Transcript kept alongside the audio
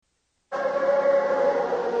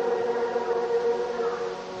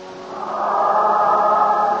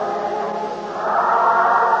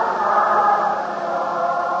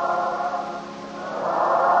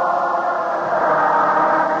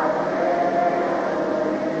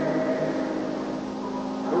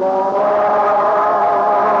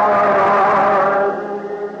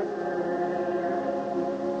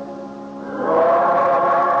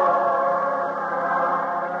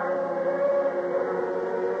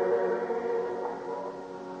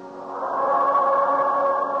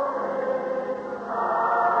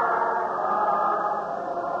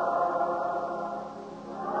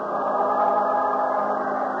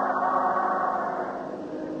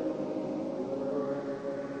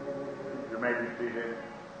may be seated.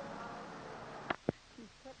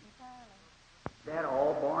 That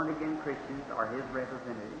all born-again Christians are His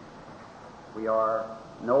representatives. We are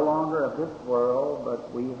no longer of this world,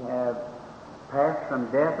 but we have passed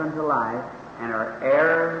from death unto life and are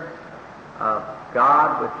heirs of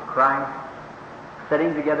God with Christ,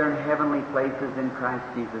 sitting together in heavenly places in Christ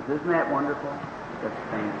Jesus. Isn't that wonderful? Just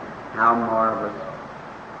think how marvelous.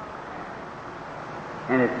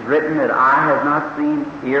 And it's written that eye has not seen,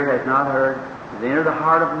 ear has not heard, has entered the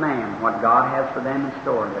heart of man what God has for them in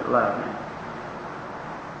store that love Him.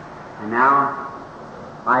 And now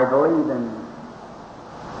I believe in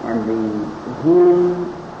the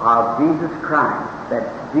healing of Jesus Christ,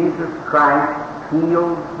 that Jesus Christ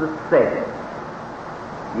heals the sick.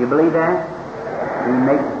 Do you believe that? He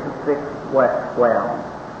makes the sick well.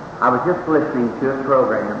 I was just listening to a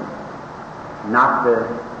program, not to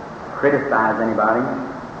criticize anybody,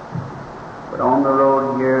 but on the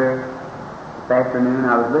road here this afternoon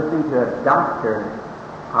I was listening to a doctor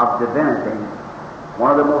of divinity,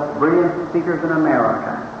 one of the most brilliant speakers in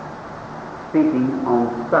America, speaking on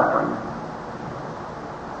suffering.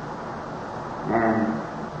 And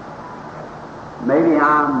maybe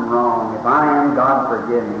I'm wrong. If I am, God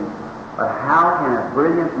forgive me. But how can a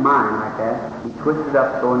brilliant mind like that be twisted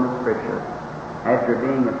up so in the Scripture after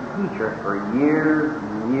being a teacher for years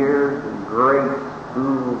and years in great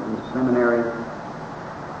schools and seminaries?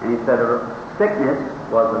 And he said sickness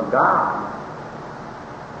was of God.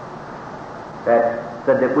 That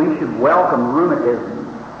said that we should welcome rheumatism,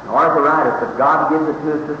 arthritis. If God gives it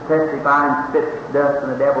to us to testify and spit dust in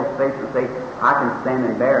the devil's face and say, I can stand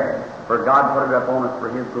and bear it, for God put it up on us for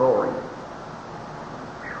His glory.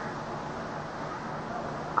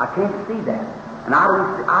 I can't see that. And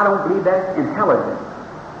I don't believe that's intelligent.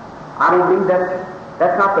 I don't believe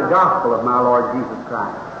that's not the gospel of my Lord Jesus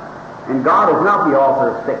Christ. And God is not the author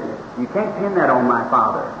of sickness. You can't pin that on my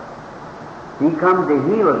Father. He comes to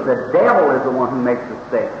heal us. The devil is the one who makes us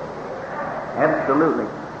sick. Absolutely.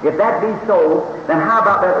 If that be so, then how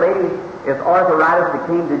about that lady, is arthritis, that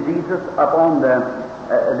came to Jesus up on there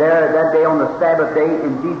that day on the Sabbath day,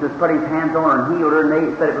 and Jesus put His hands on her and healed her, and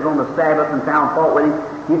they said it was on the Sabbath and found fault with Him.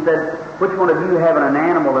 He said, which one of you having an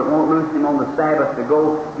animal that won't loose him on the Sabbath to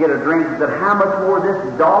go get a drink? He said, how much more this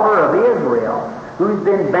daughter of Israel, who's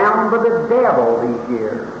been bound by the devil these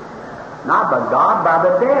years? Not by God, by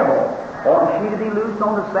the devil. Oughtn't she to be loosed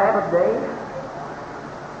on the Sabbath day?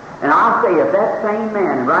 And I'll say, if that same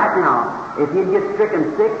man right now, if he'd get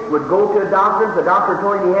stricken sick, would go to a doctor, if the doctor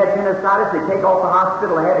told him he had appendicitis, they'd take off the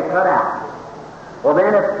hospital and had it cut out. Well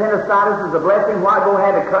then, if appendicitis is a blessing, why go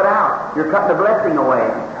have it cut out? You're cutting the blessing away.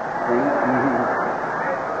 See?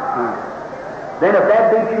 Then if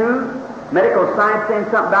that be true, medical science saying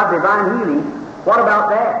something about divine healing, what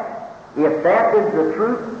about that? If that is the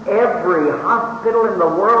truth, every hospital in the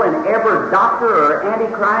world and every doctor or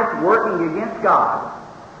antichrist working against God.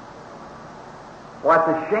 Well, it's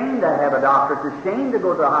a shame to have a doctor. It's a shame to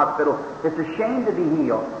go to a hospital. It's a shame to be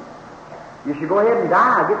healed. You should go ahead and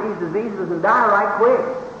die, get these diseases and die right quick.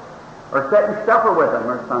 Or sit and suffer with them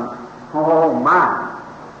or something. Oh, my.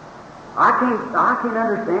 I can't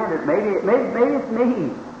understand it. Maybe it's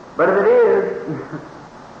me. But if it is,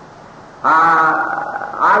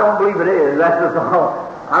 I don't believe it is. That's just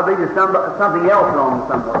all. I believe there's something else wrong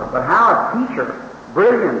somewhere. But how a teacher,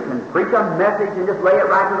 brilliant, can preach a message and just lay it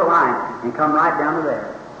right to the line and come right down to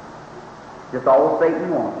there. Just all Satan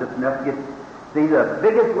wants. Just enough to get... See, the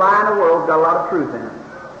biggest lie in the world's got a lot of truth in it.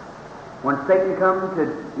 When Satan come to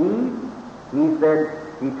Eve,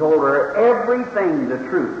 he told her everything, the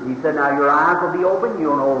truth. He said, now your eyes will be open,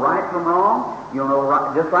 you'll know right from wrong, you'll know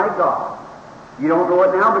right, just like God. You don't know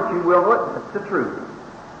it now, but you will know it. It's the truth.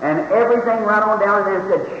 And everything right on down there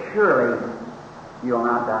said, surely you'll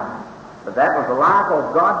not die. But that was a lie,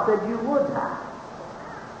 because God said you would die.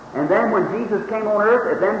 And then when Jesus came on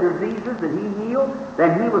earth, at them diseases that He healed,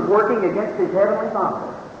 then He was working against His heavenly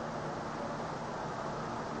Father.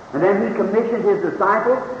 And then He commissioned His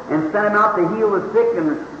disciples and sent them out to heal the sick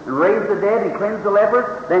and raise the dead and cleanse the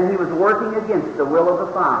lepers. Then He was working against the will of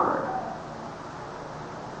the Father.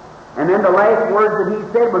 And then the last words that He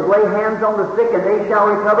said was, lay hands on the sick and they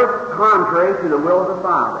shall recover, contrary to the will of the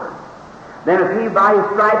Father. Then if He, by His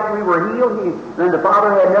stripes we were healed, then the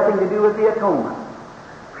Father had nothing to do with the atonement.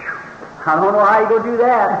 I don't know how you go do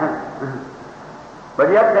that.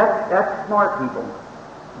 But yet, that's smart people.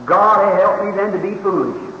 God help me then to be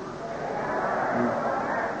foolish.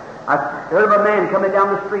 I heard of a man coming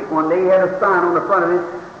down the street one day. He had a sign on the front of it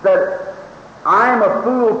that I am a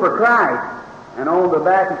fool for Christ. And on the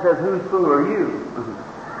back it says, whose fool are you?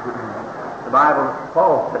 The Bible,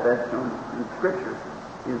 Paul said that in Scripture.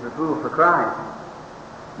 is a fool for Christ.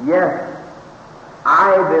 Yes,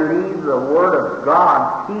 I believe the Word of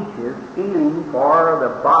God teaches healing for the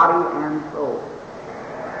body and soul.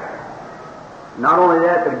 Not only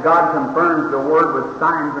that, but God confirms the Word with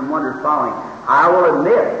signs and wonders following. I will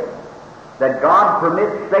admit that God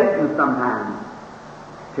permits Satan sometimes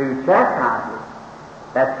to chastise us.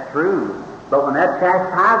 That's true. But when that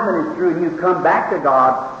chastisement is through and you come back to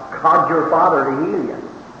God, God's your Father to heal you.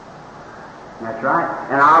 That's right.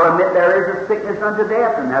 And I'll admit there is a sickness unto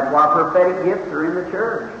death, and that's why prophetic gifts are in the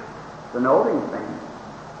church, to know these things.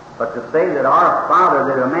 But to say that our Father,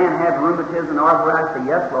 that a man have rheumatism and arthritis, say,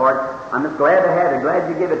 yes, Lord, I'm just glad to have it, glad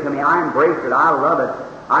you give it to me. I embrace it. I love it.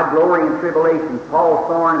 I glory in tribulations. Paul's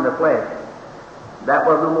thorn in the flesh. That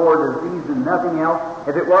was no more disease than nothing else.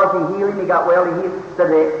 If it was, he healed him, he got well, he healed. So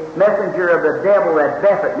the messenger of the devil that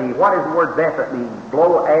buffet me, what does the word buffet mean?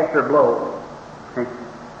 Blow after blow.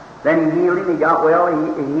 Then he healed him, he got well, he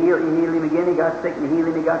healed him again, he got sick, and he healed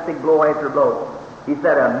him, he got sick, blow after blow. He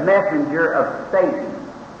said a messenger of Satan.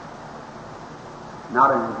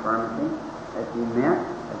 Not an infirmity, as he meant,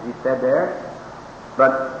 as he said there,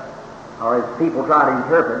 but, or as people try to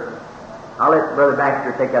interpret. I'll let Brother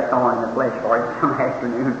Baxter take that thorn in the flesh for you some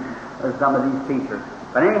afternoon, or some of these teachers.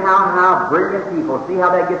 But anyhow, how brilliant people, see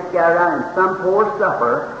how that gets scattered out, and some poor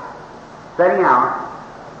sufferer setting out,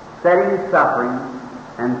 setting his suffering,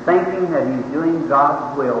 and thinking that he's doing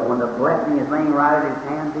God's will when the blessing is laying right at his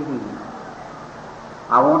hand to heal.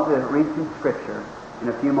 I want to read some Scripture in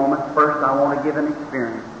a few moments. First, I want to give an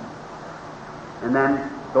experience. And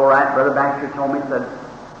then, go right, Brother Baxter told me, said,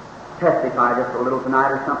 testify just a little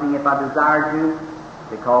tonight or something if I desired to,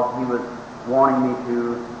 because he was wanting me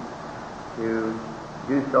to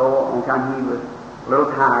do so on time. He was a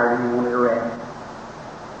little tired and he wanted to rest.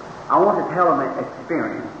 I want to tell him an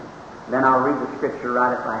experience. Then I'll read the Scripture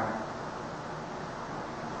right at last.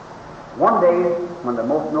 One day, when the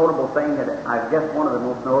most notable thing that I guess one of the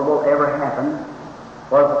most notable ever happened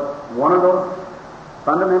was one of those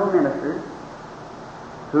fundamental ministers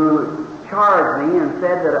who charged me and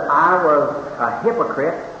said that I was a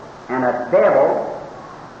hypocrite and a devil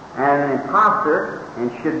and an impostor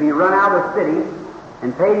and should be run out of the city,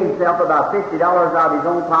 and paid himself about $50 out of his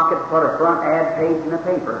own pocket to put a front ad page in the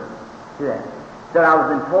paper to that. That I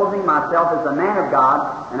was imposing myself as a man of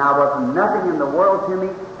God, and I was nothing in the world to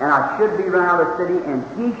me, and I should be run out of the city, and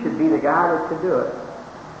he should be the guy that could do it.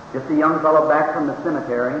 Just a young fellow back from the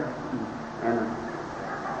cemetery, and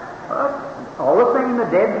all the same, the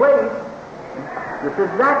dead weight. Just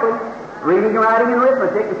exactly. Reading, writing, and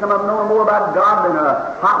arithmetic, and some of them know more about God than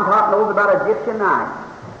a Hottentot knows about Egyptian knife.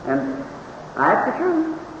 And that's the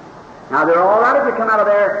truth. Now, they're all right if you come out of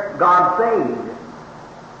there God saved.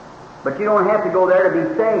 But you don't have to go there to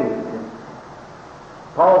be saved.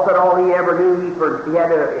 Paul said all he ever knew,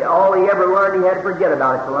 all he ever learned, he had to forget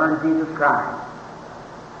about it to learn Jesus Christ.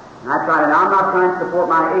 And that's right, and I'm not trying to support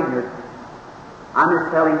my ignorance. I'm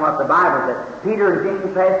just telling what the Bible says. Peter and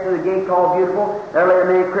James passed through the gate called Beautiful. There lay a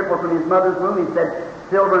man crippled from his mother's womb. He said,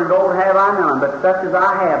 silver and gold have I none, but such as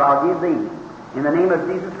I have I'll give thee. In the name of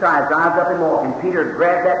Jesus Christ, rise up and walk. And Peter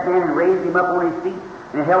grabbed that man and raised him up on his feet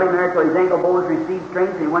and held him there till his ankle bones received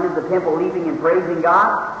strength, and he went into the temple leaping and praising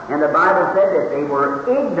God. And the Bible said that they were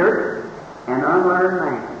ignorant and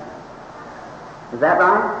unlearned men. Is that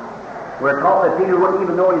right? We're taught that Peter wouldn't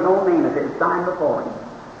even know his own name if it was signed before him.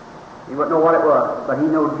 He wouldn't know what it was, but he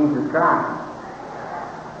knows Jesus Christ.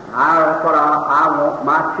 That's what I want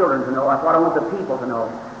my children to know. That's what I want the people to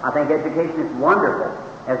know. I think education is wonderful,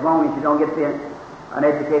 as long as you don't get to be an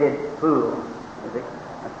educated fool.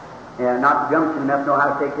 Not gumption enough to know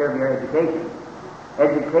how to take care of your education.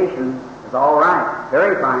 Education is all right,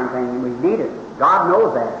 very fine thing, and we need it. God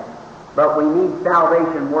knows that. But we need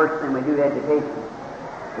salvation worse than we do education.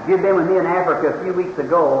 If you've been with me in Africa a few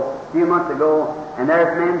months ago, and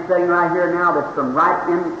there's men sitting right here now that's from right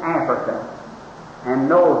in Africa and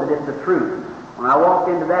knows that it's the truth. When I walked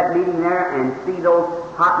into that meeting there and see those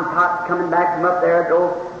Hottentots coming back from up there,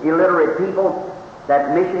 those illiterate people,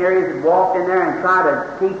 that missionaries had walked in there and tried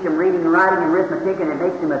to teach them reading and writing and arithmetic, and it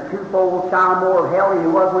makes him a twofold child more of hell than he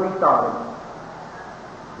was when he started.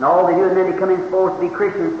 And all they do, and then they come in supposed to be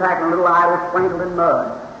Christians, packing a little idol sprinkled in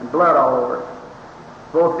mud and blood all over it.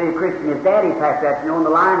 Supposed to be a Christian. His daddy packed that, and the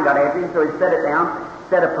lion got after him, so he set it down,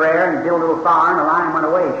 said a prayer, and built a little fire, and the lion went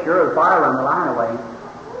away. Sure, the fire run the lion away.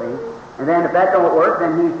 See? And then if that don't work,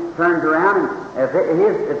 then he turns around, and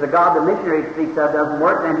if the God the missionary speaks of doesn't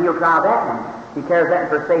work, then he'll try that one. He carries that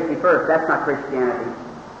for safety first. That's not Christianity.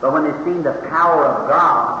 But when they've seen the power of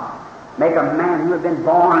God, Make a man who had been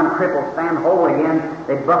born crippled stand whole again.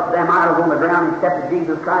 They bust them idols on the ground and accepted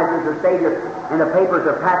Jesus Christ as their Savior. And the papers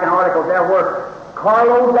are packing articles. There were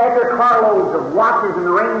carloads after carloads of watches and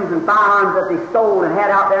rings and firearms that they stole and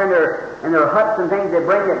had out there in their huts and things. They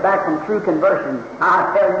bring it back from true conversion.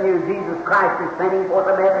 I tell you, Jesus Christ is sending forth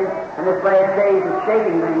a message in this last days of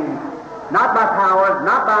shaping things. Not by power,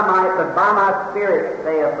 not by might, but by my Spirit,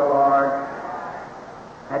 saith the Lord.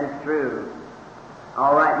 That is true.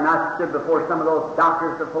 All right, and I stood before some of those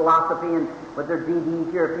doctors of philosophy and with their DDs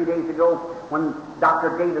here a few days ago when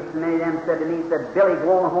Dr. Davis and many of them said to me, he said, Billy,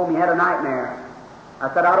 going home, you had a nightmare. I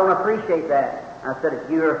said, I don't appreciate that. I said, if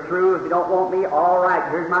you're through, if you don't want me, all right,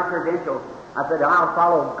 here's my credentials. I said, I'll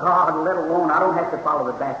follow God, let alone, I don't have to follow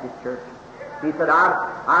the Baptist church. He said,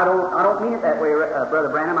 I don't mean it that way, Brother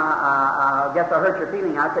Branham. I guess I hurt your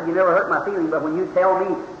feeling. I said, you never hurt my feeling, but when you tell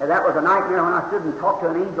me that was a nightmare when I stood and talked to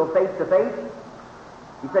an angel face to face,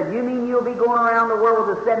 he said, you mean you'll be going around the world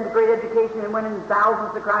with a 7th grade education and winning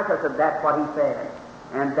thousands to Christ? I said, that's what he said,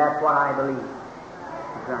 and that's what I believe.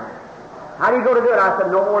 That's right. How do you go to do it? I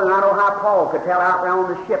said, no more than I know how Paul could tell out there on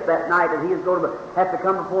the ship that night that he was going to have to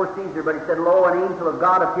come before Caesar. But he said, lo, an angel of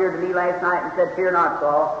God appeared to me last night and said, fear not,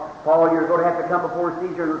 Saul. Paul, you're going to have to come before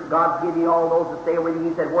Caesar, and God's give you all those to stay with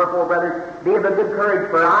you. He said, wherefore, brethren, be of a good courage,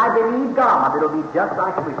 for I believe God. It'll be just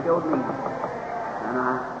like he showed me. And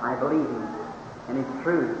I believe him. And it's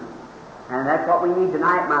true. And that's what we need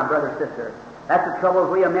tonight, my brother, sister. That's the trouble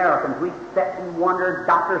with we Americans. We sit and wonder,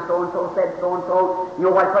 Dr. so-and-so said so-and-so. You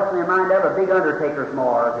know what puts me in mind of? A big undertaker's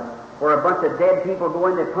morgue, where a bunch of dead people go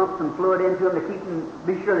in, they pump some fluid into them to keep them,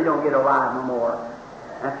 be sure they don't get alive no more.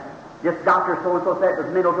 That's just Dr. so-and-so said it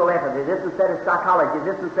was mental telepathy. This one said it's psychology.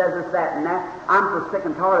 This one says it's that and that. I'm so sick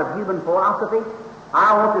and tired of human philosophy.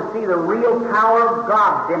 I want to see the real power of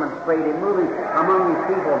God demonstrated, moving among these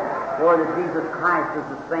people, for that Jesus Christ is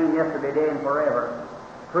the same yesterday, today, and forever,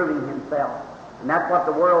 proving himself. And that's what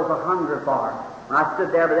the world's a hunger for. When I stood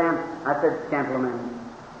there with them, I said, gentlemen,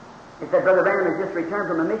 he said, Brother Branham has just returned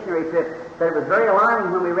from a missionary trip. Said it was very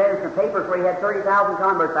alarming when we read in some papers where he had 30,000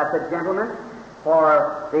 converts. I said, gentlemen,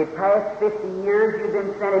 for the past 50 years you've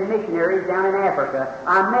been sending missionaries down in Africa.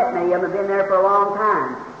 I met many of them, have been there for a long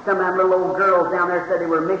time. Some of them little old girls down there said they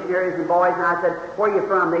were missionaries and boys, and I said, where are you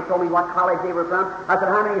from? They told me what college they were from. I said,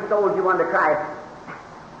 how many souls you won to Christ?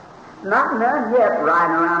 Not none yet,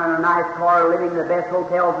 riding around in a nice car, living in the best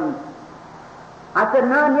hotels. And I said,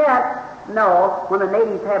 none yet. No, when the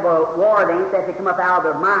natives have a war dance, they come up out of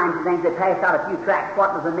their mines and things, they pass out a few tracts.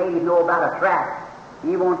 What does a native know about a tract?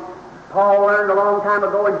 He won't. Paul learned a long time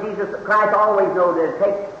ago, and Jesus Christ always knows that it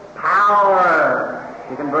takes power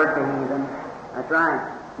to convert the heathen. That's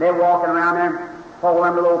right. They're walking around there, holding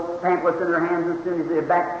them little pamphlets in their hands, and as soon as their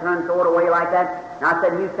backs turned, throw it away like that. And I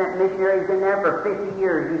said, you sent missionaries in there for 50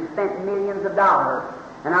 years. You spent millions of dollars.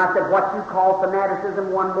 And I said, what you call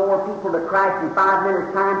fanaticism won more people to Christ in 5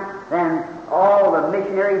 minutes' time than all the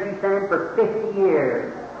missionaries you sent in for 50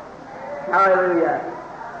 years. Hallelujah.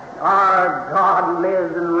 Our God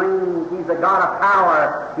lives and reigns. He's the God of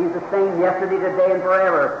power. He's the same yesterday, today, and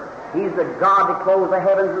forever. He's the God that closed the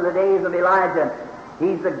heavens in the days of Elijah.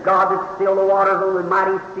 He's the God that stilled the waters on the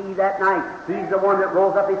mighty sea that night. He's the one that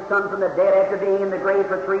rose up his son from the dead after being in the grave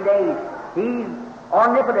for 3 days. He's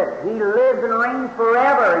omnipotent. He lives and reigns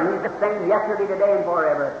forever, and he's the same yesterday, today, and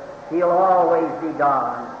forever. He'll always be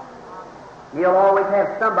God. He'll always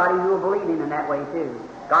have somebody who will believe him in that way, too.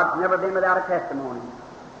 God's never been without a testimony.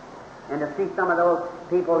 And to see some of those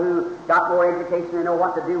people who got more education and know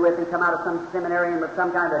what to do with and come out of some seminary and with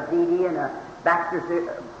some kind of a DD and a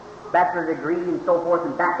bachelor's degree and so forth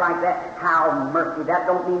and back like that, how mercy. That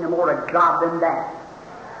don't mean no more to God than that.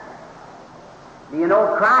 Do you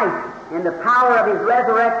know Christ and the power of his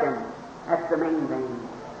resurrection? That's the main thing.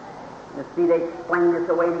 You see, they explain this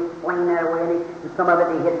away and explain that away, and some of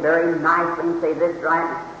it they hit very nicely and say this right,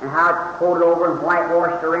 and how it's folded over and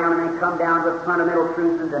whitewashed around, and they come down to fundamental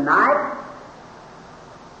truths. And tonight,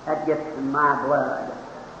 that gets in my blood,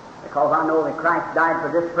 because I know that Christ died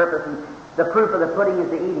for this purpose, and the proof of the pudding is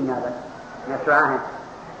the eating of it. That's right.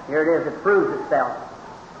 Here it is. It proves itself.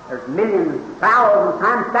 There's millions, thousands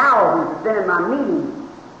times thousands that's been in my meetings.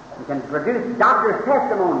 You can produce doctors'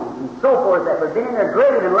 testimonies and so forth that have been in their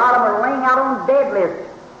grave, and a lot of them are laying out on dead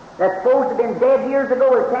lists that's supposed to have been dead years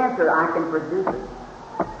ago with cancer. I can produce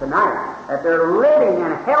it tonight, that they're living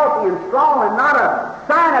and healthy and strong and not a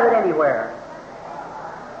sign of it anywhere.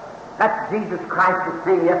 That's Jesus Christ the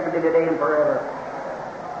same yesterday, today, and forever.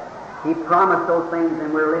 He promised those things,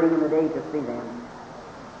 and we're living in the day to see them.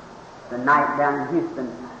 The night down in Houston,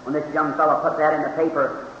 when this young fellow put that in the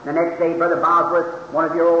paper, the next day, Brother Bosworth, one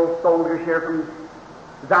of your old soldiers here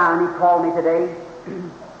from Zion, he called me today.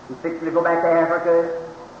 He's fixing to go back to Africa,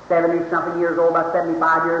 70-something years old, about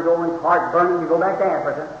 75 years old, and his heart burning to go back to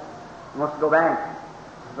Africa. He wants to go back.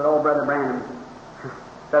 I said, oh, Brother Branham,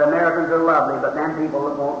 said Americans are lovely, but them people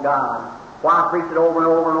that want God. Why preach it over and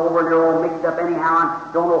over and over, and they're all mixed up anyhow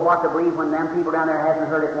and don't know what to believe when them people down there hasn't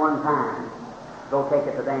heard it one time. Go take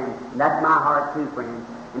it to them. And that's my heart too, friends.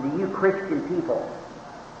 And to you Christian people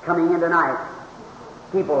coming in tonight,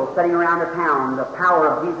 people sitting around the town, the power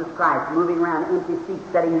of Jesus Christ, moving around empty seats,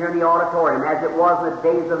 sitting here in the auditorium, as it was in the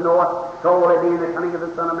days of Noah, so will it be in the coming of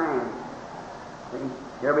the Son of Man.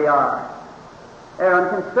 See? Here we are. They're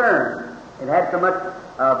unconcerned. It had so much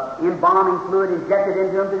embalming fluid injected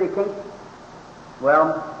into them that they can't.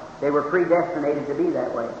 Well, they were predestinated to be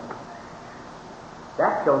that way.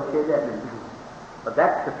 That shows you, doesn't it? But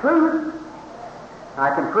that's the truth.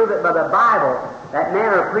 I can prove it by the Bible. That men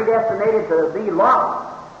are predestinated to be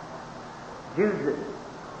lost. Jude,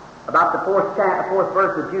 about the fourth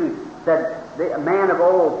verse of Jude, said, a man of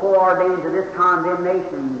old foreordained to this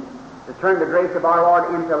condemnation, to turn the grace of our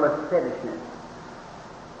Lord into lasciviousness.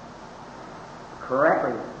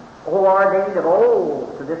 Correctly. Foreordained of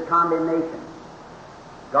old to this condemnation.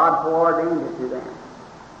 God foreordained it to them.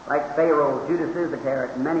 Like Pharaoh, Judas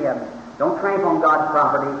Iscariot, and many of them. Don't trample on God's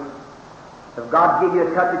property. If God give you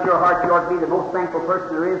a touch at your heart, you ought to be the most thankful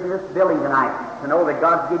person there is in this building tonight, to know that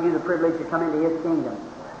God's given you the privilege to come into His kingdom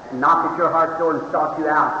and knock at your heart's door and sought you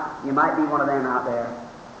out. You might be one of them out there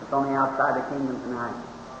that's on the outside of the kingdom tonight.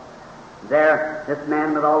 There, this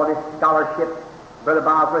man with all of his scholarship, Brother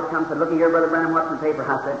Bosworth, comes and said, "Look here, Brother Branham, what's in the paper?"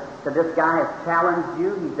 I said, "This guy has challenged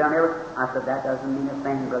you. He's done everything." I said, "That doesn't mean a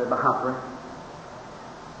thing, Brother Bosworth."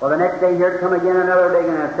 Well, the next day here come again another big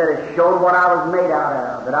one, and I said it showed what I was made out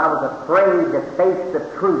of, that I was afraid to face the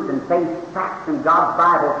truth and face facts in God's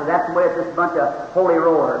Bible, so that's the way it's this bunch of holy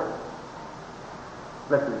rollers.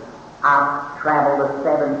 Listen, I've traveled the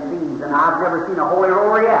 7 seas, and I've never seen a holy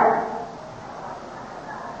roller yet.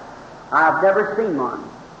 I've never seen one.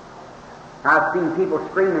 I've seen people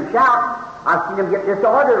scream and shout. I've seen them get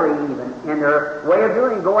disorderly even in their way of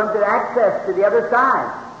doing, going to access to the other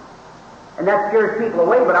side. And that scares people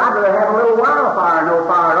away, but I'd rather have a little wildfire, no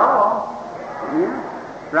fire at all. Yeah,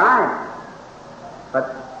 right.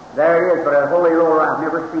 But there it is, but a holy roller, I've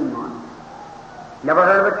never seen one. Never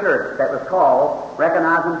heard of a church that was called,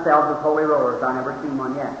 recognize themselves as holy rollers. I've never seen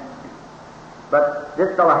one yet. But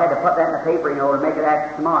this fellow had to put that in the paper, you know, to make it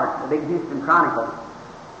act smart, the big Houston Chronicle.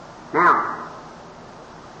 Now,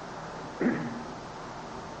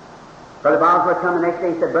 Brother Bosworth come the next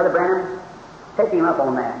day, he said, "Brother Branham, take him up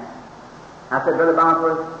on that." I said, "Brother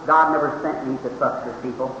Bosworth, God never sent me to fuss with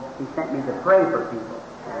people. He sent me to pray for people."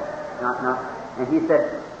 And he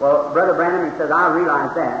said, "Well, Brother Branham," he says, "I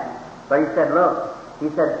realize that." But he said, "Look," he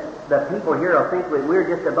said, "the people here will think we're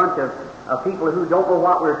just a bunch of people who don't know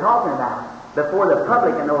what we're talking about. Before the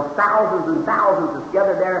public and those thousands and thousands that's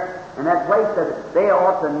gathered there in that place, that they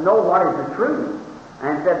ought to know what is the truth."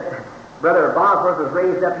 And said, Brother Bosworth was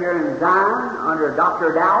raised up here in Zion under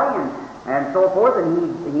Dr. Dowie and so forth, and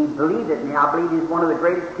he believed it, and I believe he's one of the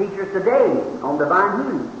greatest teachers today on divine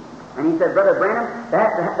healing. And he said, "Brother Branham,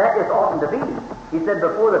 that just oughtn't to be." He said,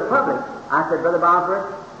 "Before the public." I said, "Brother Bosworth,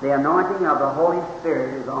 the anointing of the Holy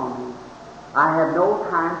Spirit is on me. I have no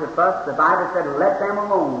time to fuss. The Bible said, let them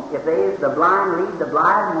alone. If the blind lead the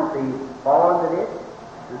blind, won't they fall into this?"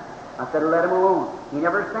 I said, "Let them alone." He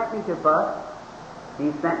never sent me to fuss.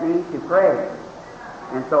 He sent me to pray.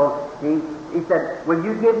 And so he said, "Will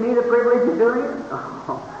you give me the privilege of doing it?"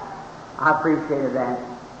 Oh, I appreciated that.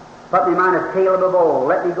 Put me in mind of Caleb of old.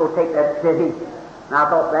 Let me go take that city. And I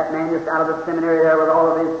thought that man just out of the seminary there with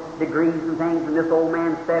all of his degrees and things, and this old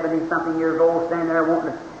man 70-something years old standing there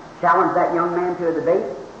wanting to challenge that young man to a debate,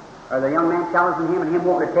 or the young man challenging him and him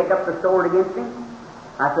wanting to take up the sword against him.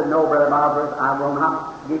 I said, "No, Brother Bosworth, I will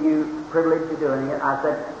not give you privilege to doing it." I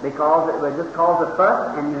said, "Because it would just cause a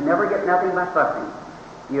fuss, and you never get nothing by fussing.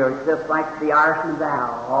 You're just like the Irishman's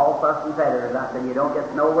owl, all fuss and feathers." I said, "You don't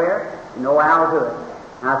get nowhere, and no owl to it."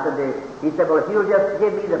 And I said, he said, "Well, if you'll just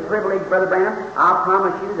give me the privilege, Brother Branham, I'll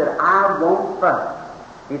promise you that I won't fuss."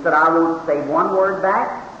 He said, "I won't say one word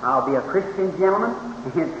back. I'll be a Christian gentleman."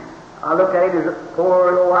 And I looked at him, his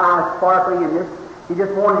poor little eyes sparkling, and he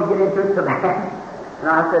just wanted to get into it so bad. And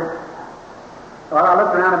I said, well, I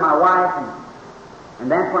looked around at my wife,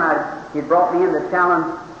 and that's when he brought me in the challenge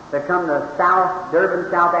to come to Durban,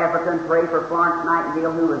 South Africa, and pray for Florence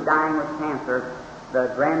Nightingale, who was dying with cancer, the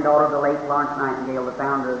granddaughter of the late Florence Nightingale, the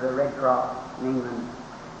founder of the Red Cross in England.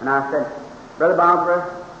 And I said, "Brother Bosworth,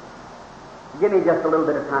 give me just a little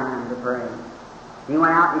bit of time to pray." He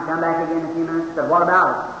went out and he come back again in a few minutes and said, "What about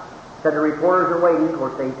it?" Said the reporters are waiting. Of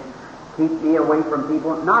course, they keep me away from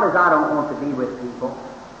people. Not as I don't want to be with people.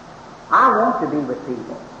 I want to be with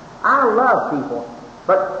people. I love people.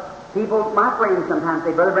 But people, my friends sometimes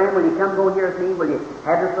say, Brother Branham, will you come go here with me? Will you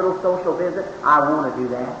have this little social visit? I want to do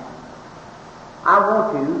that. I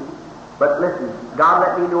want to. But listen, God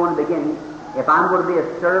let me know in the beginning, if I'm going to be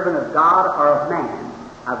a servant of God or of man,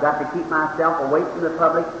 I've got to keep myself away from the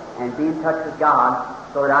public and be in touch with God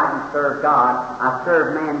so that I can serve God. I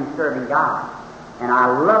serve man in serving God. And I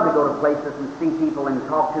love to go to places and see people and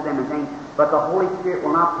talk to them and things, but the Holy Spirit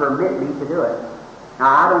will not permit me to do it. Now,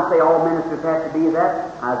 I don't say all ministers have to be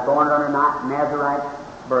that. I was born under Nazarite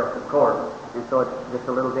birth, of course, and so it's just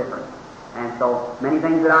a little different. And so many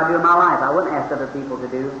things that I do in my life, I wouldn't ask other people to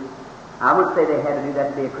do. I would say they had to do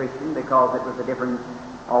that to be a Christian because it was a different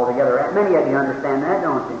altogether. Many of you understand that,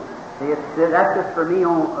 don't you? See, that's just for me,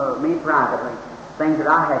 me privately. Things that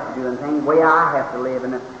I have to do and things, the way I have to live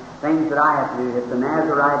and the things that I have to do. It's the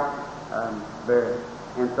Nazarite birth.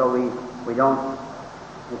 And so we don't,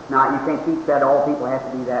 it's not, you can't teach that all people have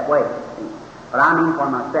to be that way. See? But I mean for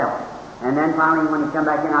myself. And then finally when he come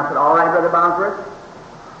back in, I said, all right, Brother Bosworth.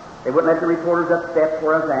 They wouldn't let the reporters up steps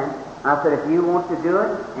where I was at. I said, if you want to do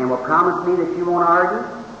it and will promise me that you won't argue.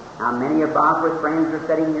 Now, many of Bosworth's friends are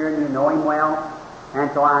sitting here and you know him well. And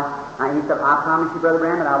so he said, I promise you, Brother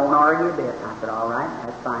Branham, that I won't argue a bit. I said, all right,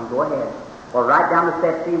 that's fine, go ahead. Well, right down the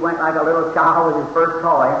steps, he went like a little child with his first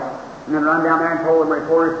toy, and then run down there and told the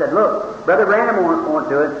reporter, said, look, Brother Branham won't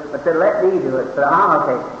do it, but said, let me do it. So I'll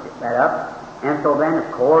take that up. And so then,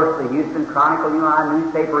 of course, the Houston Chronicle, you know how a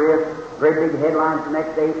newspaper is, great big headlines the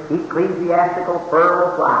next day, ecclesiastical fur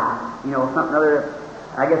will fly. You know, something other,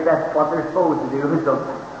 I guess that's what they're supposed to do. So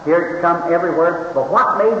here it comes everywhere. But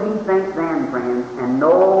what made me think then, friends, and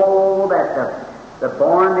know that the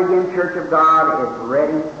born-again Church of God is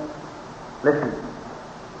ready? Listen,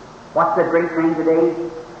 what's the great thing today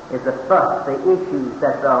is the fuss, the issues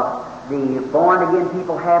that the born-again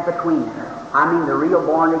people have between them. I mean the real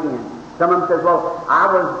born-again. Some of them says, well, I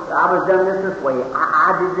was done this way.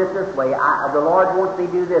 I did this way. The Lord wants me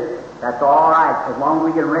to do this. That's all right. As long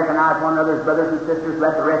as we can recognize one another's brothers and sisters,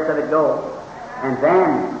 let the rest of it go. And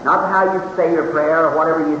then, not how you say your prayer or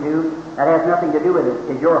whatever you do, that has nothing to do with it,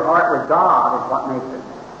 because your heart with God is what makes it.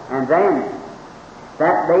 And then,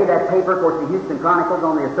 that day, that paper, of course, the Houston Chronicle's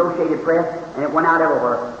on the Associated Press, and it went out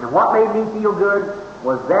everywhere. And what made me feel good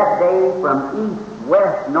was that day from east,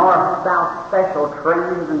 west, north, south, special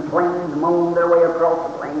trains and planes moaned their way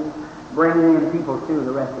across the plains, bringing in people too,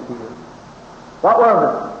 the rest of the year. What was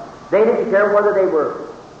it? They didn't care whether they were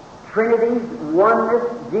Trinities,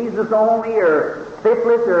 oneness, Jesus only, or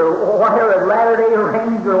fifthless, or whatever, Latter-day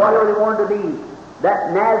Saints, or whatever they wanted to be.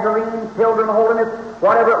 That Nazarene, Pilgrim Holiness,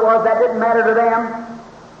 whatever it was, that didn't matter to them.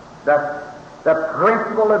 The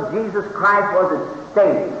principle of Jesus Christ was at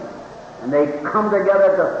stake. And they come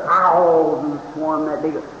together to thousands swarm that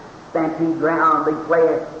big stampede ground, big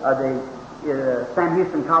play of the Sam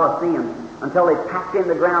Houston Coliseum, until they packed in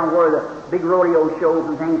the ground where the big rodeo shows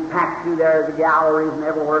and things packed through there, the galleries and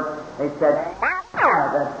everywhere. They said,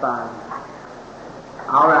 that's fine.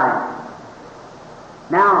 All right.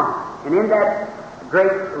 Now, and in that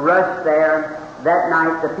great rush there, that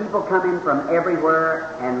night, the people come in from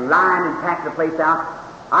everywhere and lined and packed the place out.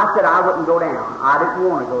 I said I wouldn't go down. I didn't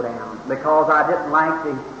want to go down because I didn't like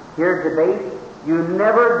to hear debate. You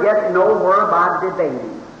never get nowhere by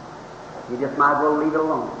debating. You just might as well leave it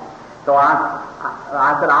alone. So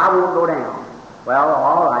I said I won't go down. Well,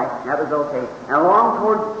 all right, that was okay. And along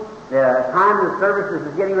towards the time the services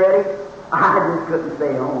was getting ready, I just couldn't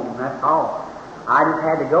stay home. That's all. I just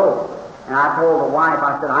had to go. And I told the wife,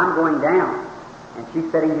 I said, I'm going down. And she's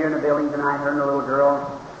sitting here in the building tonight, her and the little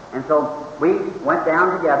girl. And so we went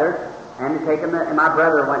down together, and and my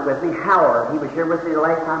brother went with me, Howard. He was here with me the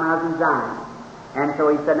last time I was in Zion. And so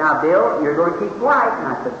he said, now, Bill, you're going to keep quiet. And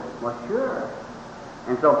I said, well, sure.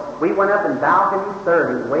 And so we went up in balcony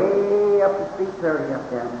 30, way up to seat 30 up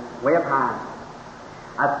there, way up high.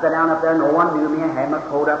 I sat down up there, no one knew me. I had my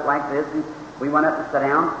coat up like this, and we went up and sat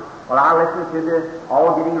down. Well, I listened to the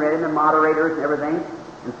all getting ready, the moderators and everything.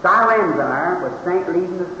 And Si Ramsar was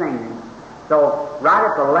leading the singing. So right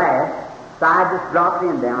at the last, Si just dropped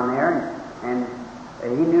in down there, and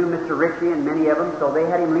he knew Mr. Ritchie and many of them, so they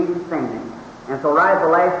had him leading singing. And so right at the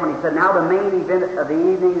last one, he said, now the main event of the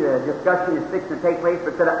evening, the discussion is fixing to take place,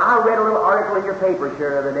 but said, I read a little article in your paper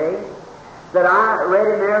here the other day, that I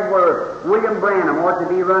read in there where William Branham ought to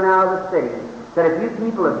be run out of the city. Said, if you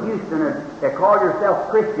people of Houston that call yourselves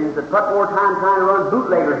Christians that put more time trying to run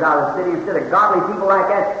bootleggers out of the city instead of godly people like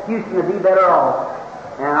that, Houston would be better off.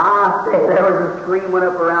 And I say there was a scream went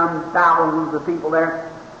up around thousands of people there.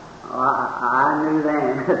 I knew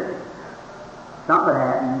then. Something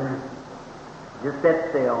happened. Just sit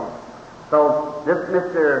still. So this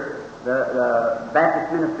the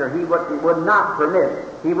Baptist minister, he would not permit.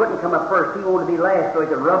 He wouldn't come up first. He wanted to be last so he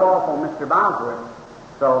could rub off on Mr. Bosworth.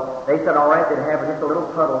 So they said, all right, they'd have just a little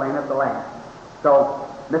puddle then at the last. So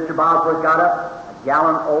Mr. Bosworth got up, a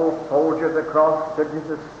gallant old soldier of the cross, stood just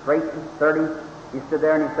as straight and sturdy. He stood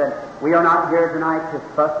there and he said, we are not here tonight to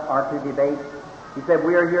fuss or to debate. He said,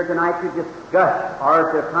 we are here tonight to discuss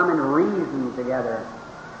or to come and reason together.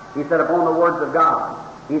 He said, upon the words of God.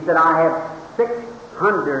 He said, I have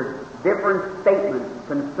 600 different statements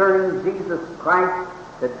concerning Jesus Christ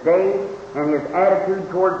today, and his attitude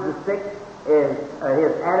towards the sick is,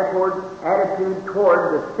 his attitude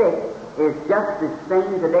toward the sick is just the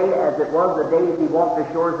same today as it was the day he walked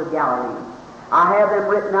the shores of Galilee. I have them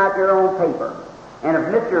written out here on paper. And if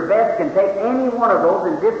Mr. Best can take any one of those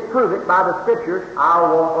and disprove it by the Scriptures,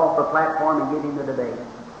 I'll walk off the platform and give him the debate.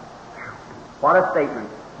 What a statement.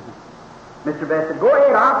 Mr. Best said, go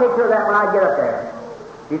ahead, I'll take care of that when I get up there.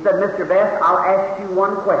 He said, Mr. Best, I'll ask you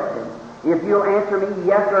one question. If you'll answer me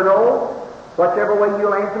yes or no, whichever way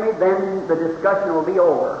you'll answer me, then the discussion will be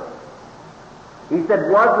over. He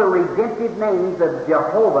said, was the redemptive names of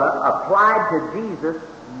Jehovah applied to Jesus,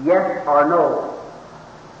 yes or no?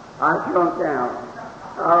 I shrunk down.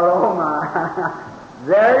 Oh my.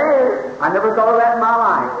 There it is. I never thought of that in my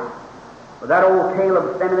life. But that old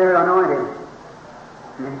Caleb seminary anointed.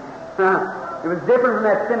 It was different from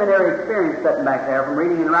that seminary experience sitting back there, from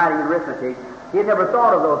reading and writing and arithmetic. He had never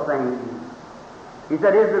thought of those things. He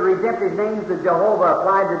said, is the redemptive names of Jehovah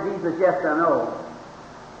applied to Jesus, yes or no?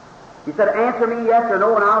 He said, answer me yes or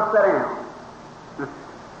no, and I'll sit down.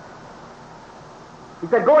 He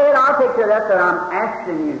said, go ahead, I'll take care of that, that I'm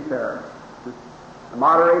asking you, sir. The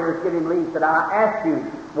moderator's giving leave, said, I'll ask you,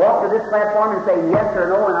 walk to this platform and say yes or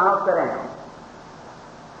no, and I'll sit down.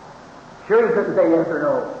 Sure, he couldn't say yes or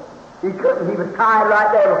no. He couldn't. He was tied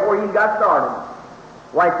right there before he got started.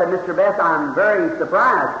 Why, said Mr. Best, I'm very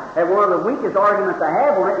surprised at one of the weakest arguments I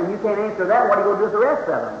have on it, and you can't answer that. What are you going to do with the rest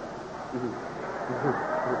of them?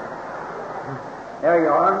 There you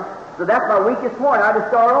are. So that's my weakest point. I just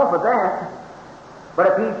start off with that. But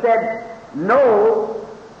if he said no,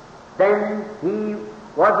 then he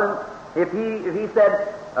wasn't. If he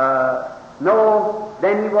said no,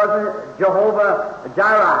 then he wasn't Jehovah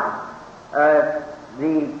Jireh.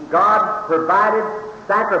 The God provided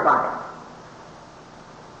sacrifice.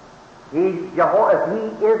 If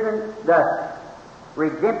he isn't the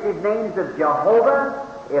redemptive names of Jehovah,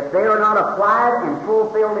 if they are not applied and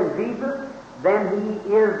fulfilled in Jesus, then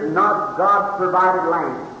he is not God's provided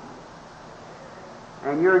Lamb.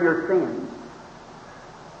 And you're in your sins.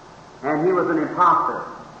 And he was an impostor.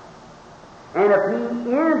 And if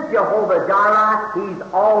he is Jehovah Jireh, he's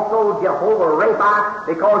also Jehovah Rapha,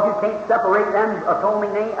 because you can't separate them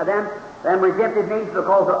atoning name, them redemptive names,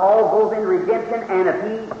 because it all goes in redemption. And if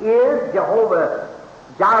he is Jehovah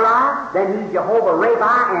Jireh, then he's Jehovah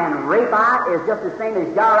Rapha, and Rapha is just the same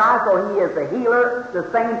as Jireh, so he is the healer,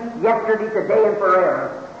 the same yesterday, today, and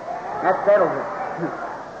forever. That settles it.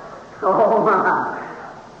 Oh my!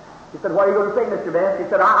 He said, "What are you going to say, Mr. Best?" He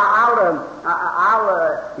said,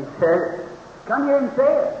 he said, "Come here and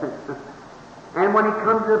say it." And when he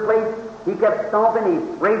comes to the place, he kept stomping. He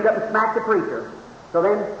raised up and smacked the preacher. So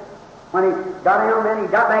then, when he got down, then he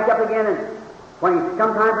got back up again, and when he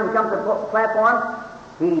sometimes when he comes to the platform,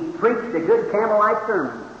 he preached a good Campbellite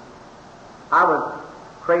sermon. I was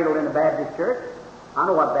cradled in a Baptist church. I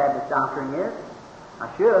know what Baptist doctrine is. I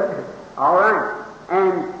should. All right.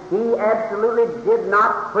 And he absolutely did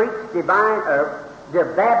not preach divine. The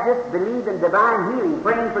Baptists believe in divine healing,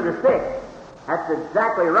 praying for the sick. That's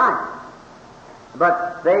exactly right.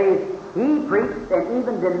 But he preached and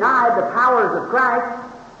even denied the powers of Christ,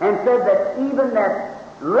 and said that even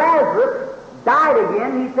that Lazarus died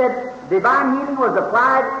again. He said divine healing was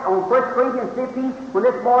applied on 1 Corinthians 15 when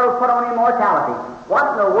this boy was put on immortality. What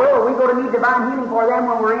in the world are we going to need divine healing for them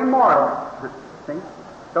when we're immortal? See?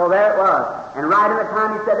 So there it was. And right in the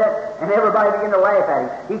time he said that, and everybody began to laugh at him.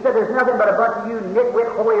 He said, there's nothing but a bunch of you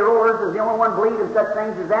nitwit holy rollers is the only one believe in such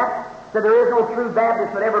things as that. Said there is no true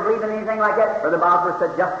Baptist that ever believed in anything like that. Brother Bosworth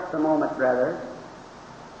said, just a moment, brother.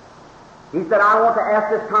 He said, I want to ask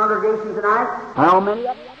this congregation tonight, how many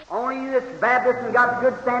of you? Only you that's Baptist and got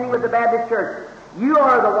good standing with the Baptist church. You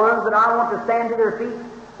are the ones that I want to stand to their feet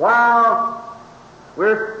while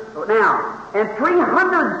we're now. And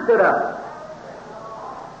 300 stood up.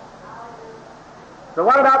 So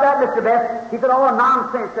what about that, Mr. Best? He said, oh,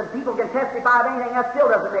 nonsense, that people can testify of anything, that still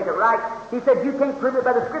doesn't make it right. He said, you can't prove it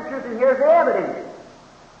by the Scriptures, and here's the evidence.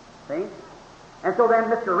 See? And so then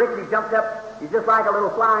Mr. Ritchie jumped up. He's just like a little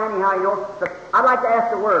fly anyhow, you know. But I'd like to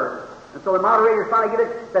ask a word. And so the moderator finally gave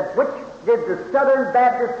it, said, which did the Southern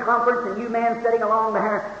Baptist Conference, and you man sitting along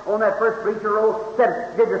there on that first bleacher row,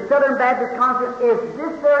 said, did the Southern Baptist Conference, is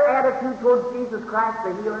this their attitude towards Jesus Christ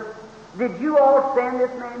the healer? Did you all stand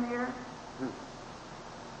this man here?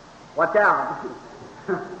 Watch out.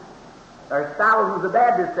 There's thousands of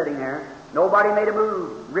Baptists sitting there. Nobody made a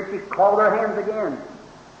move. Ritchie called their hands again.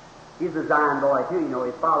 He's a Zion boy, too. You know,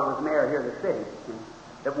 his father was mayor here of the city.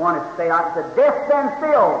 That wanted to stay out and said, death stand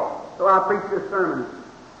still. So I preached this sermon.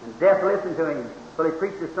 And death listened to him. So he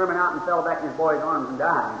preached his sermon out and fell back in his boy's arms and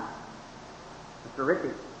died. Mr.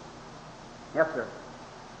 Ritchie. Yes, sir.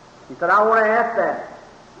 He said, I want to ask that.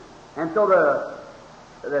 And so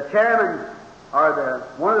the chairman, or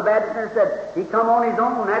one of the Baptist members said, he come on his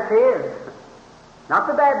own, that's his. Not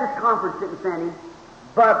the Baptist Conference didn't send him,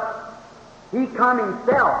 but he come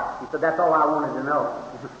himself. He said, that's all I wanted to know.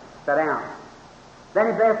 Sit down. Then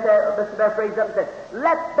Mr. Best raised up and said,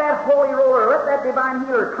 let that holy roller, let that divine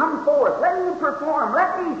healer come forth. Let him perform.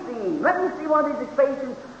 Let me see him. Let me see one of these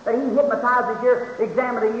patients that he hypnotizes here,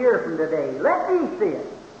 examine a year from today. Let me see it.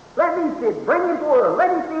 Let me see it. Bring him forward.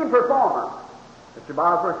 Let me see him perform. Mr.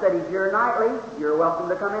 Bosworth said, he's here nightly. You're welcome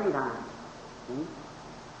to come anytime. See?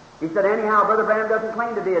 He said, anyhow, Brother Branham doesn't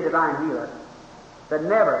claim to be a divine healer. Said,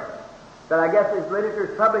 never. Said, I guess his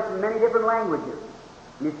literature is published in many different languages.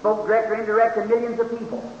 And he spoke direct or indirect to millions of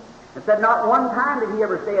people. And said, not one time did he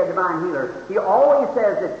ever say a divine healer. He always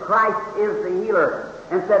says that Christ is the healer.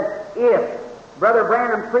 And said, if Brother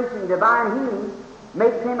Branham preaching divine healing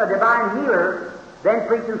makes him a divine healer, then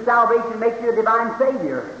preaching salvation makes you a divine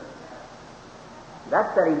Savior.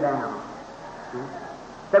 That set him down.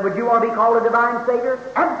 Said, would you want to be called a divine Savior?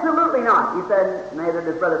 Absolutely not. He said, neither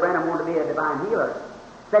does Brother Branham want to be a divine healer.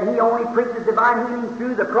 Said he only preaches divine healing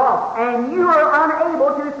through the cross. And you are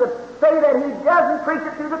unable to say that he doesn't preach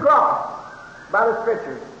it through the cross by the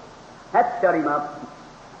Scriptures. That shut him up.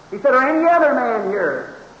 He said, or any other man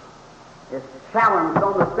here is challenged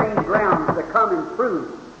on the same grounds to come and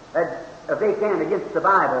prove that if they can against the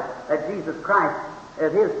Bible, that Jesus Christ,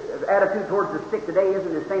 his attitude towards the sick today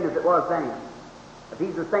isn't the same as it was then. If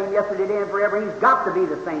he's the same yesterday, today, and forever, he's got to be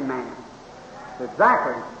the same man.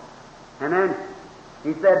 Exactly. And then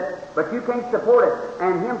he said, but you can't support it.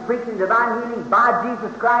 And him preaching divine healing by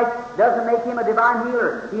Jesus Christ doesn't make him a divine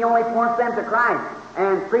healer. He only points them to Christ.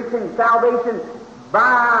 And preaching salvation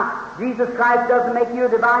by Jesus Christ doesn't make you a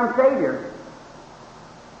divine Savior.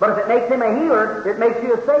 But if it makes him a healer, it makes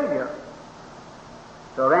you a Savior.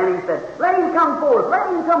 So then he said, let him come forth, let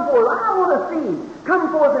him come forth. I want to see him.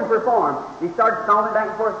 Come forth and perform. He started stomping back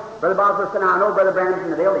and forth. Brother Bosworth said, now I know Brother Branham's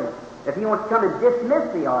in the building. If he wants to come and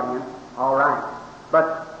dismiss the audience, all right.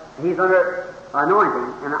 But he's under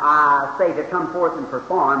anointing, and I say to come forth and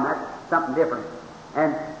perform, that's something different.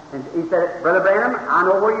 And he said, Brother Branham, I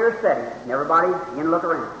know where you're sitting. And everybody began to look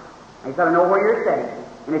around. And he said, I know where you're sitting.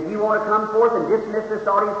 And if you want to come forth and dismiss this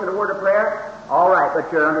audience in a word of prayer, all right,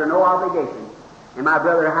 but you're under no obligation. And my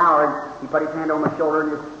brother Howard, he put his hand on my shoulder,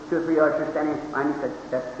 and there's 2 or 3 ushers standing behind me. He said,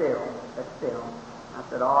 that's still, that's still. I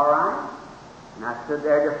said, all right. And I stood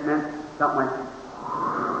there just a minute. Something went,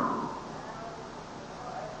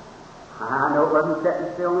 I know it wasn't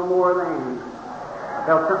sitting still no more then. I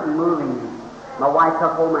felt something moving. My wife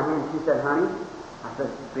took hold of my hand. She said, honey, I said,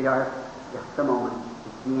 sweetheart, just a moment.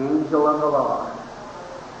 It's the angel of the Lord.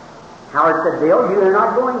 Howard said, Bill, you're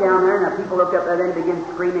not going down there. Now people looked up there and began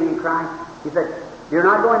screaming and crying. He said, you're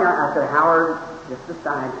not going down. I said, Howard, just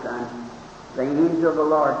aside, son. The angel of the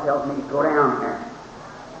Lord tells me to go down there.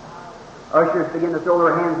 Ushers began to throw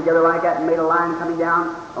their hands together like that and made a line coming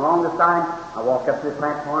down along the side. I walked up to the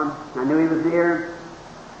platform. I knew he was near.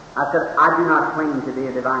 I said, I do not claim to be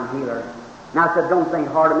a divine healer. Now I said, don't think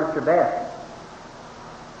hard of Mr. Best.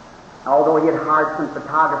 Although he had hired some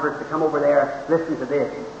photographers to come over there, listen to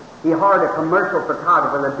this. He hired a commercial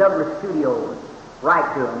photographer, the Douglas Studios.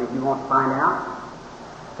 Write to him if you want to find out.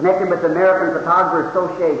 Connected with the American Photographer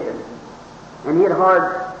Association. And he had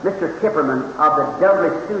hired Mr. Kipperman of the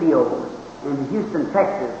Douglas Studios in Houston,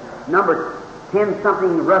 Texas, number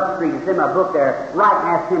 10-something Russ Street. It's in my book there. Write and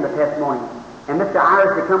ask him a testimony. And Mr.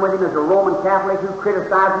 Irish had come with him as a Roman Catholic who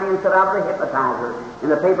criticized me and said I was a hypnotizer in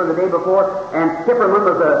the paper the day before. And Kipperman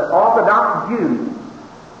was an Orthodox Jew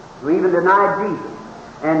who even denied Jesus.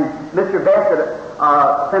 And Mr. Best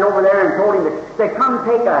sent over there and told him to say, come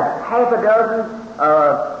take a half a dozen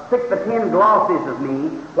 6 by 10 glosses of me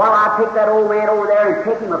while I take that old man over there and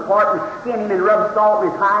take him apart and skin him and rub salt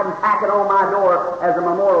in his hide and tack it on my door as a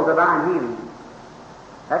memorial of divine healing.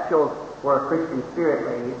 That shows where a Christian spirit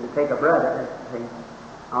lay, is to take a brother. See?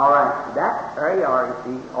 All right, that, there you are, you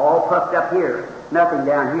see, all puffed up here, nothing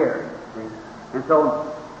down here. See? And so,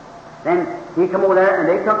 then he come over there, and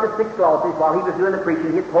they took the 6 glosses while he was doing the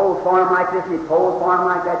preaching. He'd pose for him like this, and he'd pose for him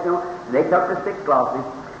like that, you know, and they took the 6 glosses.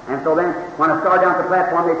 And so then, when I started down the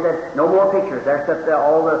platform, they said, no more pictures. There's just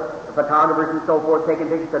all the photographers and so forth taking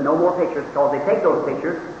pictures, said no more pictures, because they take those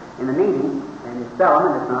pictures in the meeting, and they sell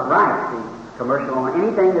them, and it's not right. See, commercial on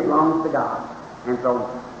anything that belongs to God. And so,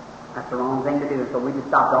 that's the wrong thing to do. So we just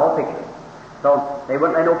stopped all pictures. So they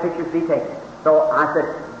wouldn't let no pictures be taken. So I said,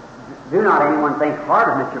 do not anyone think hard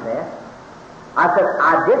of Mr. Best. I said,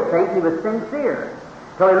 I did think he was sincere.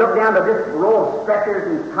 So he looked down to this row of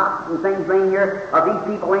stretchers and cots and things laying here, of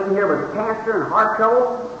these people laying here with cancer and heart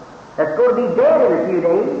trouble, that's going to be dead in a few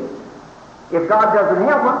days if God doesn't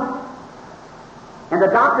help them. And the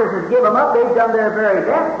doctors have given them up. They've done their very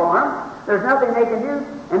best for him. There's nothing they can do.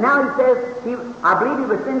 And now he says, I believe he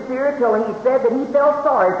was sincere till he said that he felt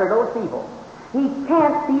sorry for those people. He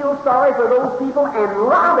can't feel sorry for those people and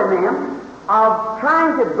robbing them of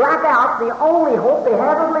trying to black out the only hope they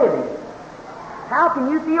have of living. How can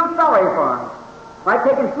you feel sorry for them? Like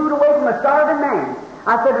taking food away from a starving man.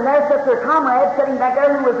 I said, and there's just their comrade sitting back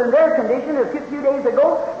there who was in their condition a few days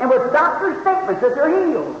ago, and with doctor's statements that they're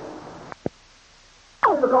healed.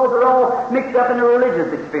 Because they're all mixed up in a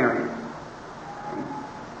religious experience.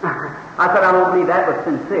 I said, I don't believe that was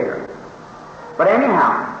sincere. But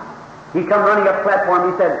anyhow, he come running up the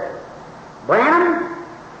platform, he said, Branham?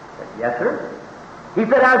 I said, yes, sir. He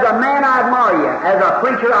said, as a man I admire you. As a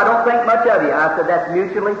preacher I don't think much of you. I said, that's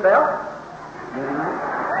mutually felt.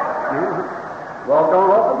 Walked on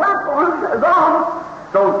off the platform, that's all.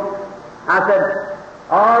 So I said,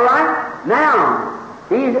 all right, now,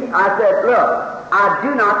 I said, look, I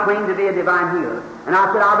do not claim to be a divine healer. And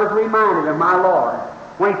I said, I was reminded of my Lord.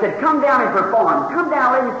 When he said, come down and perform, come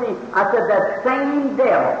down, let me see. I said, that same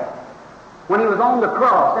devil, when he was on the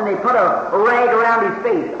cross and they put a rag around his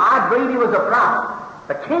face, I believe he was a prophet,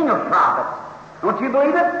 the king of prophets. Don't you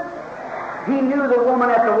believe it? He knew the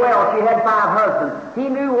woman at the well, she had 5 husbands. He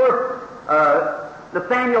knew where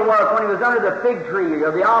Nathaniel was when he was under the fig tree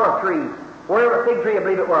or the olive tree. Where the fig tree, I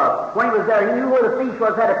believe it was. When he was there, he knew where the thief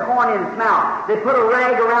was, had a corn in his mouth. They put a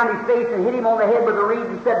rag around his face and hit him on the head with a reed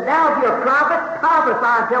and said, now if you're a prophet, prophesy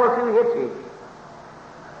and tell us who hit you.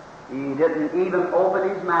 He didn't even open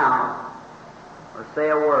his mouth or say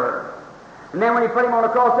a word. And then when he put him on the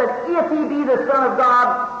cross, said, if he be the Son of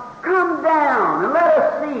God, come down and let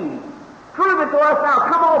us see. Prove it to us now.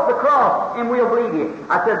 Come off the cross and we'll believe you.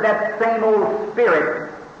 I said, that same old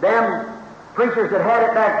spirit, them preachers that had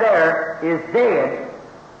it back there is dead,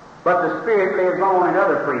 but the Spirit lives on in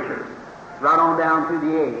other preachers, right on down through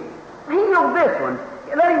the age. Heal this one.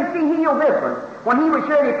 Let him see, heal this one. When he was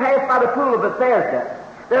sure he passed by the pool of Bethesda,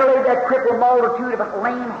 there lay that crippled multitude of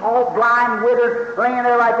lame, halt, blind, withered, laying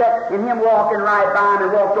there like that, and him walking right by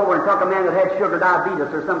him and walked over and took a man that had sugar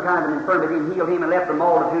diabetes or some kind of an infirmity and healed him and left the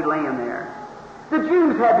multitude laying there. The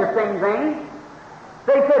Jews had the same thing.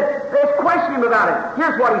 They said, let's question him about it.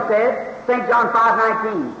 Here's what he said. St. John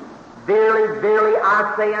 5:19. Verily, verily,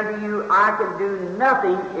 I say unto you, I can do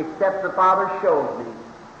nothing except the Father shows me.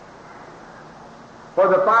 For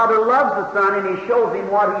the Father loves the Son, and He shows Him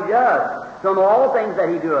what He does. So know all things that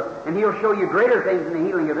He doeth, and He'll show you greater things in the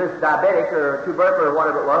healing of this diabetic or tubercular or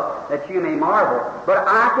whatever it was, that you may marvel. But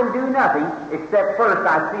I can do nothing except first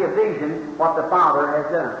I see a vision what the Father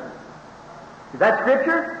has done. Is that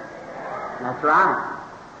Scripture? That's right.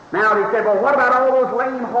 Now he said, well, what about all those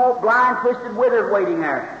lame, halt, blind, twisted, withered waiting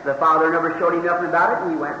there? The Father never showed him nothing about it,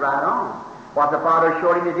 and he went right on. What the Father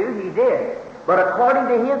showed him to do, he did. But according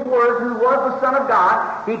to his word, who was the Son of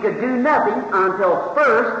God, he could do nothing until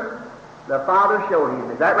first the Father showed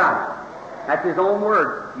him. Is that right? That's his own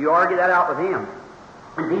word. You argue that out with him.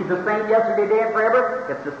 And he's the same yesterday, today, and forever.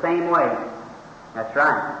 It's the same way. That's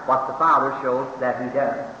right. What the Father shows that he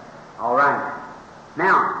does. All right.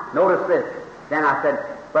 Now, notice this. Then I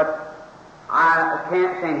said, but I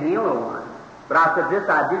can't heal no one. But I said, this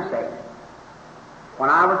I do say. When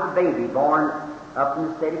I was a baby born up in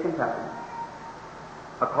the state of Kentucky,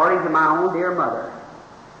 according to my own dear mother,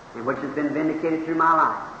 and which has been vindicated through my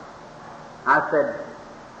life, I said,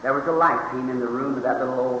 there was a light came in the room of that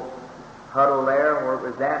little old huddle there, where it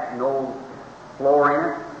was at, no floor in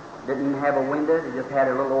it, didn't have a window, it just had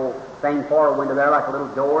a little old thing for a window there, like a little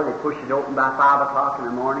door. They pushed it open by 5 o'clock in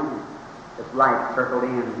the morning, and this light circled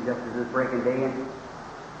in just as it was breaking day. And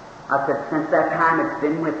I said, since that time it's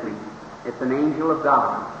been with me. It's an angel of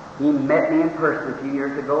God. He met me in person a few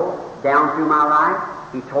years ago, down through my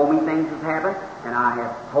life. He told me things have happened, and I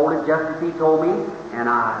have told it just as He told me. And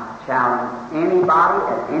I challenge anybody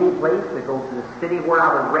at any place to go to the city where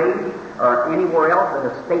I was raised or anywhere else that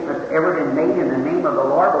a statement's ever been made in the name of the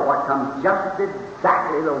Lord, but what comes just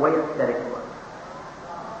exactly the way it said it was.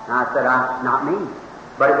 And I said, not me,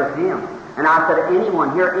 but it was him. And I said,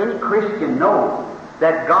 anyone here, any Christian knows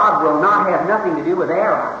that God will not have nothing to do with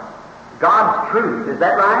error. God's truth, is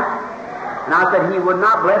that right? And I said, he would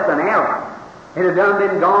not bless an error. It had done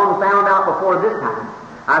been gone, found out before this time.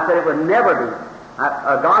 I said, it would never be.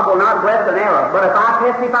 God will not bless an error. But if I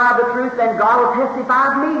testify the truth, then God will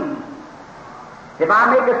testify of me. If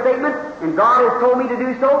I make a statement and God has told me to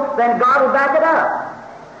do so, then God will back it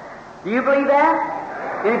up. Do you believe that?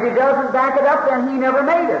 And if He doesn't back it up, then He never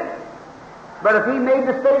made it. But if He made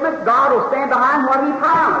the statement, God will stand behind what He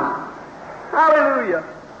promised. Hallelujah.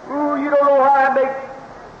 Ooh, you don't know how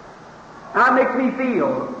that makes me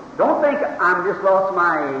feel. Don't think I'm just lost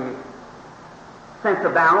my sense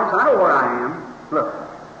of balance. I know where I am. Look,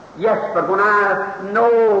 yes, but when I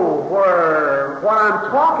know what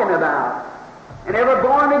I'm talking about, and every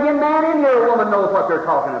born-again man in here or woman knows what they're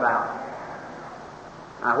talking about.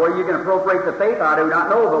 Now, where you can appropriate the faith, I do not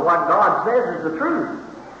know, but what God says is the truth.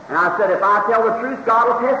 And I said, if I tell the truth, God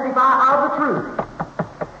will testify of the truth.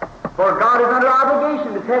 For God is under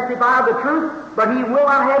obligation to testify of the truth, but He will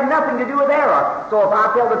not have nothing to do with error. So if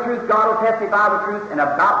I tell the truth, God will testify of the truth, and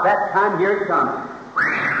about that time, here it comes.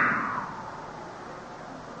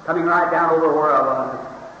 Coming right down over where I was.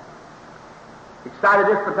 Excited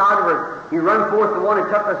this photographer, he run forth the one and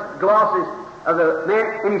took the glosses of the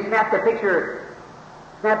man, and he snapped a picture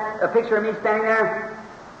of me standing there.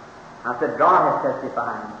 I said, God has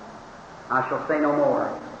testified. I shall say no more.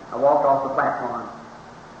 I walked off the platform.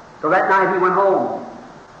 So that night he went home.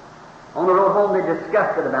 On the road home they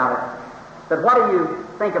discussed it about it. Said, what do you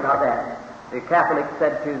think about that? The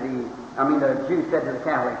Jew said to the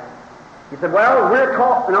Catholic. He said, well, we're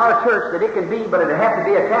taught in our church that it can be, but it'd have to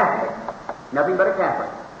be a Catholic. Nothing but a Catholic.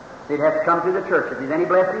 They'd have to come through the church. If there's any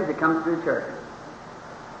blessings, it comes through the church.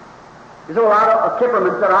 So a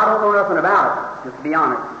Kipperman said, I don't know nothing about it, just to be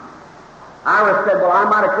honest. Iris said, well, I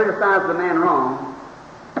might have criticized the man wrong.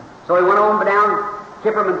 So he went on down.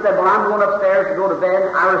 Kipperman said, well, I'm going upstairs to go to bed.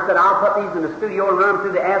 Iris said, I'll put these in the studio and run them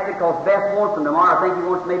through the acid because Beth wants them tomorrow. I think he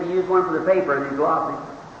wants to maybe use one for the paper and these glossy.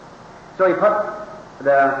 So he put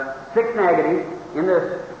the 6 negatives in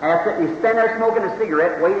the acid. He's standing there smoking a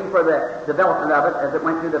cigarette, waiting for the development of it as it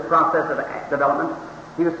went through the process of development.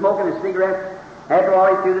 He was smoking a cigarette. After all,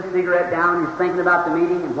 he threw the cigarette down. He was thinking about the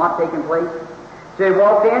meeting and what taking place. So he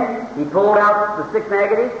walked in. He pulled out the 6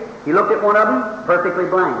 negatives. He looked at one of them, perfectly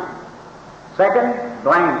blank. Second,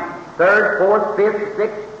 blank. Third, fourth, fifth,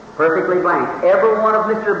 sixth, perfectly blank. Every one of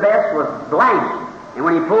Mr. Best was blank. And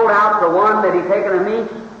when he pulled out the one that he'd taken of me,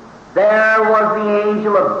 there was the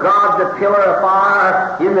angel of God, the pillar of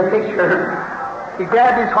fire in the picture. He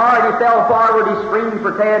grabbed his heart, he fell forward, he screamed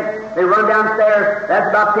for Ted. They run downstairs. That's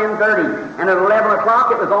about 10:30. And at 11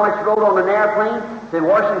 o'clock, it was on its road on an airplane to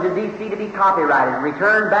Washington, D.C. to be copyrighted.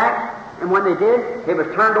 Returned back, and when they did, it was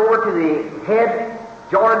turned over to the head,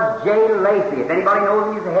 George J. Lacey. If anybody knows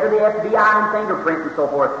him, he's the head of the FBI and fingerprint and so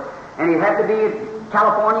forth. And he had to be in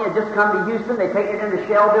California, had just come to Houston. They take it in the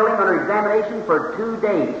Shell building under examination for 2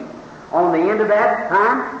 days. On the end of that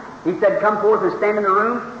time, he said, come forth and stand in the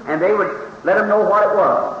room, and they would let him know what it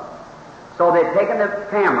was. So they'd taken the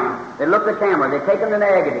camera, they looked at the camera, they'd taken the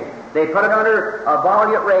negative, they put it under a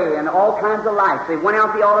volute ray and all kinds of lights. They went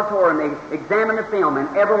out the auditorium, they examined the film in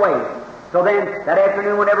every way. So then, that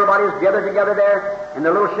afternoon when everybody was gathered together there in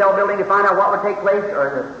the little Shell building to find out what would take place, or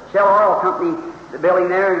the Shell Oil Company the building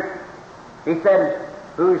there, he said,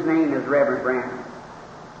 whose name is Reverend Branham?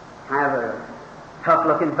 Kind of a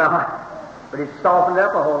tough-looking fellow, but he softened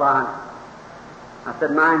up a whole lot. I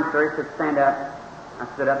said, mine, sir. He said, stand up. I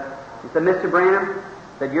stood up. He said, Mr. Branham,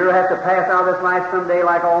 said, you'll have to pass out of this life someday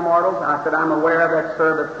like all mortals. I said, I'm aware of that,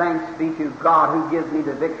 sir, but thanks be to God who gives me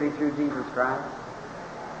the victory through Jesus Christ.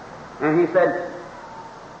 And he said,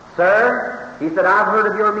 sir, he said, I've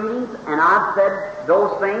heard of your meetings, and I've said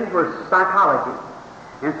those things were psychology.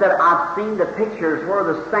 And said, I've seen the pictures where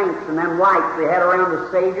the saints and them lights they had around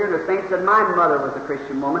the Savior. And the saints said, my mother was a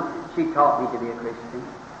Christian woman. She taught me to be a Christian.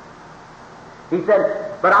 He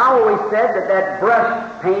said, but I always said that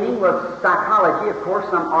brush painting was psychology. Of course,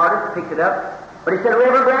 some artist picked it up. But he said,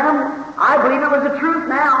 Reverend Branham, I believe it was the truth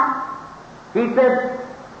now. He said,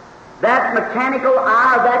 that mechanical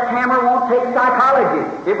eye of that camera won't take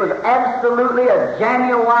psychology. It was absolutely a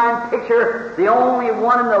genuine picture, the only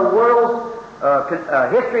one in the world's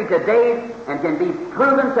history today, and can be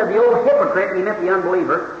proven, said the old hypocrite, he meant the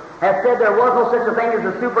unbeliever, has said there was no such a thing as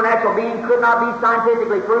a supernatural being, could not be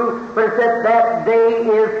scientifically proved, but it said that day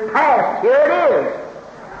is past. Here it is.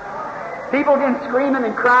 People again screaming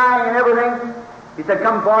and crying and everything. He said,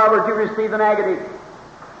 come forward to receive the negative.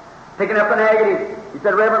 Picking up the negative. He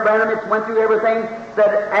said, Reverend Branham, it's went through everything.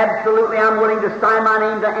 Said, absolutely, I'm willing to sign my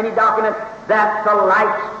name to any document. That's the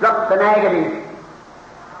light struck the negative.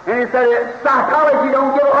 And he said, psychology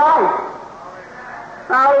don't give a light.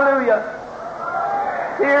 Hallelujah.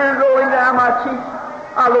 Tears rolling down my cheeks.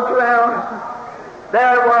 I looked around.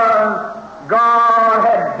 There it was. God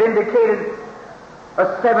had vindicated a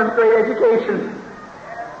 7th grade education.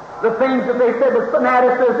 The things that they said was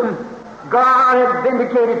fanaticism, God had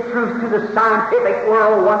vindicated truth to the scientific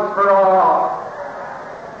world once for all.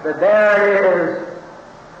 But there it is.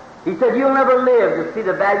 He said, you'll never live to see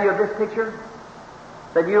the value of this picture.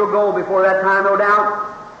 Said, you'll go before that time, no doubt.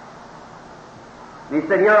 And he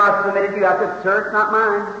said, here I submitted you. I said, sir, it's not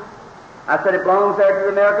mine. I said, it belongs there to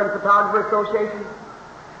the American Photographer Association.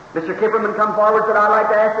 Mr. Kipperman come forward and said, I'd like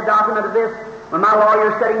to ask the document of this. When my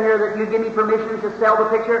lawyer's sitting here, that you give me permission to sell the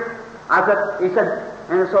picture. I said, he said,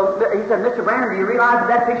 Mr. Branham, do you realize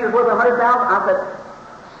that picture is worth $100,000? I said,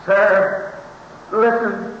 sir,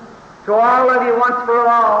 listen, to all of you once for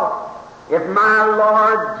all, if my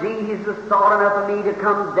Lord Jesus thought enough of me to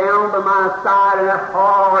come down by my side in a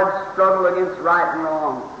hard struggle against right and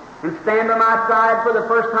wrong, and stand by my side for the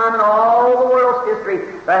first time in all the world's history,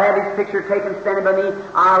 to have his picture taken standing by me,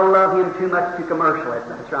 I love him too much to commercial it.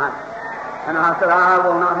 That's right. And I said, I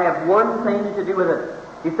will not have one thing to do with it.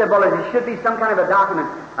 He said, well, it should be some kind of a document.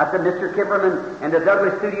 I said, Mr. Kipperman and the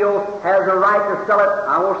Douglas Studio has a right to sell it.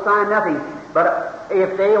 I won't sign nothing. But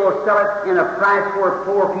if they will sell it in a price where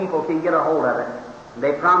 4 people can get a hold of it.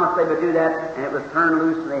 They promised they would do that, and it was turned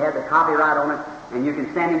loose, and they had the copyright on it, and you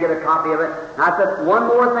can stand and get a copy of it. And I said, one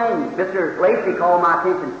more thing. Mr. Lacey called my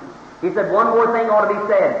attention. He said, one more thing ought to be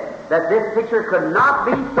said, that this picture could not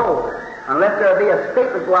be sold unless there be a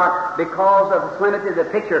statement block because of the slimness of the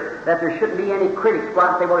picture, that there shouldn't be any critics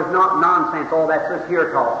block and say, well, it's not nonsense, all that's just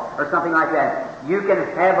here talk, or something like that. You can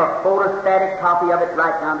have a photostatic copy of it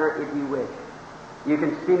right down there if you wish. You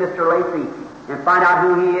can see Mr. Lacey and find out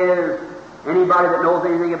who he is. Anybody that knows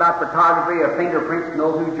anything about photography or fingerprints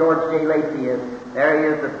knows who George J. Lacey is. There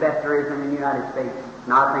he is, the best there is in the United States.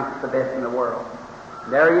 And I think it's the best in the world.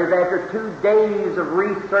 There he is after 2 days of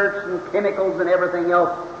research and chemicals and everything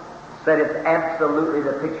else. Said it's absolutely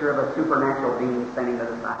the picture of a supernatural being standing by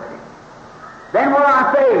the side of him. Then what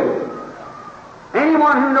I say,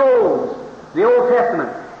 anyone who knows the Old Testament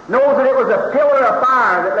knows that it was a pillar of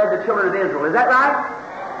fire that led the children of Israel. Is that right?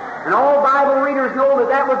 And all Bible readers know that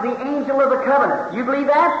that was the angel of the covenant. You believe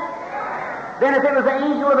that? Then if it was the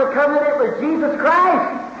angel of the covenant, it was Jesus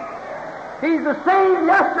Christ. He's the same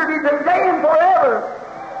yesterday, today, and forever.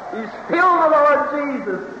 He's still the Lord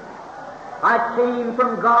Jesus. I came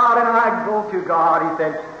from God and I go to God, he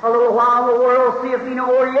said. A little while the world seeth me no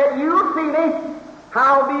more, yet you'll see me.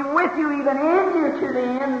 I'll be with you, even in you, to the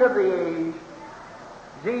end of the age.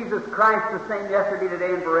 Jesus Christ the same yesterday,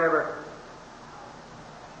 today, and forever.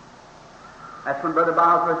 That's when Brother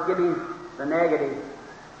Bosworth gave me the negative,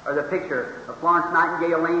 or the picture of Florence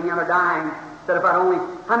Nightingale laying down or dying. Said if I'd only...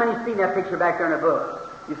 How many seen that picture back there in the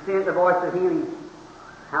book? You've seen it in the Voice of Healing.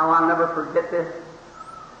 How I'll never forget this.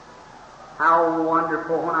 How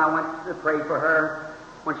wonderful when I went to pray for her.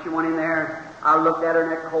 When she went in there, I looked at her in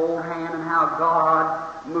that cold hand and how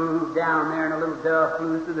God moved down there and a little dove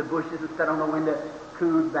flew through the bushes and sat on the window,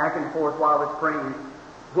 cooed back and forth while I was praying.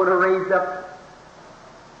 When I raised up,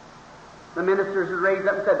 the ministers had raised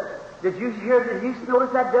up and said, did you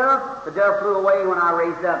notice that dove? The dove flew away when I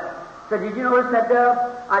raised up. Said, did you notice that dove?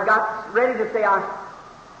 I got ready to say,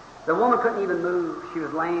 the woman couldn't even move. She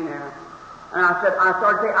was laying there. And I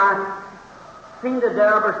started to say, I seen the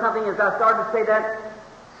dove or something. As I started to say that,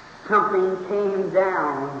 something came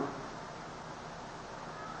down.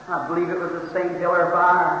 I believe it was the same pillar of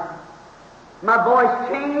fire. My voice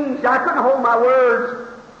changed. I couldn't hold my words.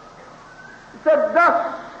 It said,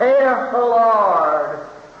 thus saith the Lord,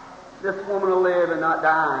 this woman will live and not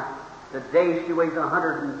die. Today she weighs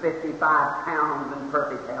 155 pounds in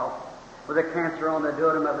perfect health, with a cancer on the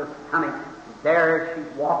duodenum of the stomach. There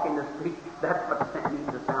she's walking the street. That's what sent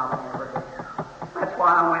me to South Africa. That's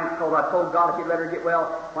why I went. So I told God if He'd let her get well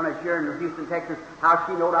when I was here in Houston, Texas. How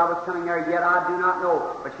she knowed I was coming there, yet I do not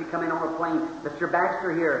know. But she come in on a plane. Mr.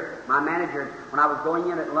 Baxter here, my manager, when I was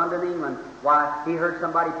going in at London, England, why, he heard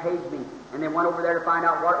somebody page me. And they went over there to find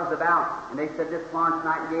out what it was about. And they said this Florence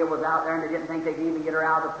Nightingale was out there, and they didn't think they could even get her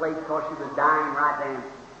out of the place because she was dying right then.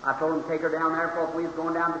 I told him to take her down there, because we was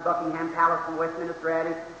going down to Buckingham Palace from Westminster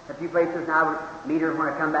Abbey, a few places, and I would meet her when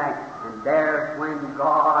I come back. And there's when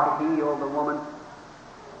God healed the woman.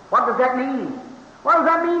 What does that mean? What does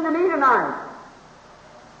that mean to me tonight?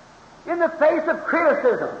 In the face of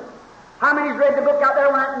criticism. How many's read the book out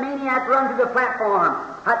there when that maniac runs to the platform?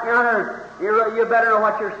 You better know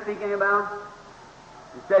what you're speaking about.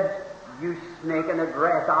 He said, "You snake in the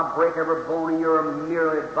grass, I'll break every bone in your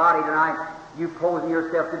myriad body tonight. You posing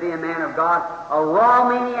yourself to be a man of God." A raw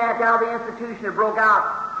maniac out of the institution had broke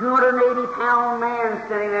out. 280-pound man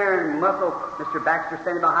standing there in muscle. Mr. Baxter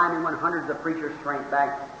standing behind me when hundreds of preachers shrank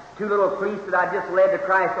back. Two little priests that I just led to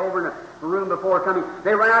Christ over in the room before coming,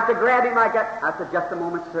 they ran out to grab him like that. I said, "Just a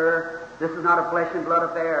moment, sir. This is not a flesh and blood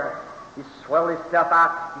affair." He swelled his stuff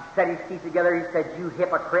out. He set his teeth together. He said, "You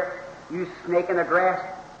hypocrite. You snake in the grass."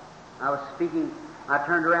 I was speaking. I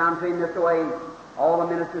turned around to him this way. All the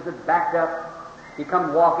ministers had backed up. He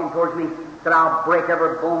come walking towards me. Said, "I'll break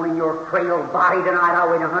every bone in your frail body tonight. I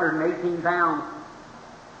weigh 118 pounds.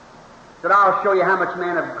 Said, "I'll show you how much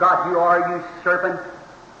man of God you are, you serpent."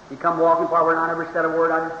 He come walking forward, and I never said a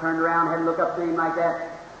word. I just turned around, had to look up to him like that.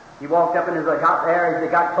 He walked up, and as I got there, as he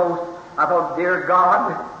got close, I thought, "Dear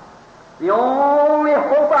God, the only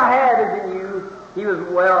hope I have is in you." He was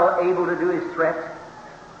well able to do his threats.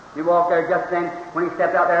 He walked there just then. When he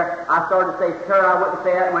stepped out there, I started to say, "Sir," I wouldn't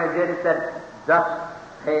say that. And when I did, it said, "Thus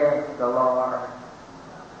saith the Lord."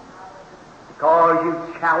 Because you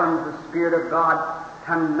challenge the Spirit of God,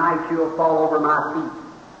 tonight you'll fall over my feet.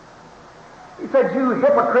 He said, "You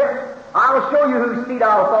hypocrite, I'll show you whose feet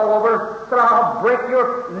I'll fall over." He said, "I'll break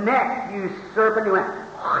your neck, you serpent." He went,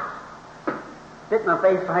 spit in my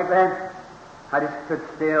face like that. I just stood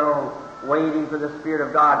still, waiting for the Spirit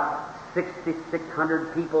of God.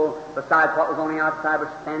 6,600 people, besides what was on the outside, were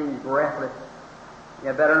standing breathless.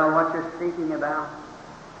 You better know what you're speaking about.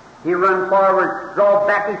 He run forward, draw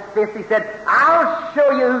back his fist. He said, "I'll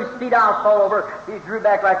show you whose feet I'll fall over." He drew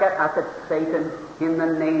back like that. I said, "Satan, in the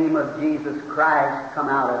name of Jesus Christ, come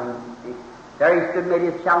out of him." There he stood, made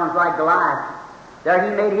his challenge like Goliath. There he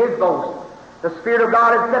made his boast. The Spirit of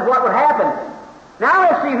God had said what would happen. Now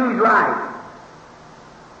let's see who's right.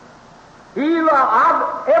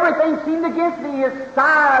 Everything seemed against me, his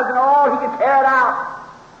size and all, he could tear it out.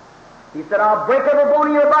 He said, "I'll break every bone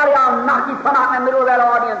in your body, I'll knock you plumb out in the middle of that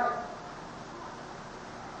audience."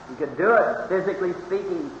 He could do it, physically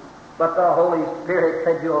speaking, but the Holy Spirit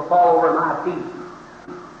said, "You'll fall over my feet."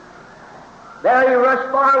 There he rushed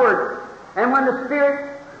forward, and when the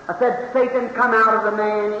Spirit, I said, "Satan, come out of the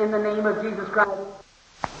man in the name of Jesus Christ."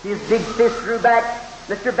 His big fist drew back.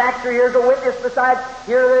 Mr. Baxter, here's a witness besides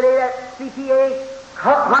here the day that CTA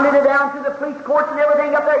hunted it down through the police courts and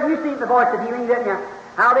everything up there. You seen the Voice of Healing, didn't you?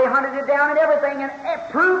 How they hunted it down and everything, and it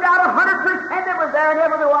proved out 100% it was there, and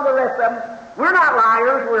every one of the rest of them. We're not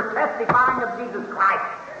liars, we're testifying of Jesus Christ.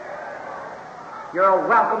 You're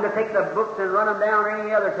welcome to take the books and run them down, or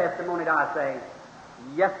any other testimony that I say.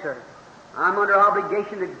 Yes, sir. I'm under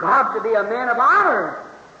obligation to God to be a man of honor.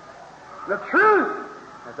 The truth,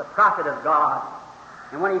 as a prophet of God.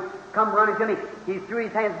 And when he come running to me, he threw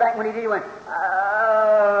his hands back. When he did, he went,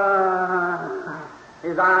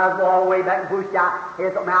 His eyes were all the way back and pushed out.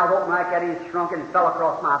 His mouth open like that. He shrunk and fell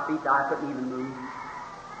across my feet. I couldn't even move.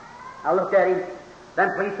 I looked at him.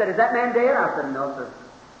 Then police said, "Is that man dead?" I said, "No, sir."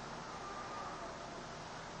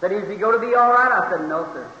 Said, "Is he going to be all right?" I said, "No,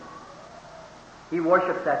 sir." He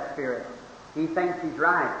worships that spirit. He thinks he's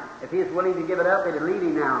right. If he is willing to give it up, it'll leave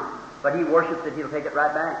him now. But he worships it. He'll take it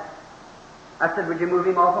right back. I said, "Would you move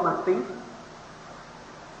him off of my feet?"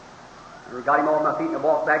 I got him off my feet and I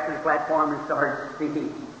walked back to the platform and started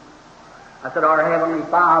speaking. I said, "Our Heavenly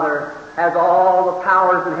Father has all the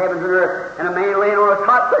powers in heaven and earth." And a man laying on a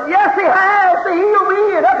cot said, "Yes, He has, to heal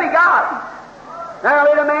me." And up he got. There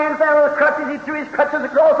laid a man fell with crutches. He threw his crutches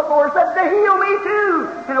across the floor and said, "To heal me too."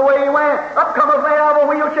 And away he went. Up come a man out of a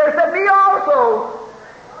wheelchair, said, "Me also."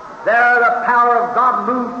 There the power of God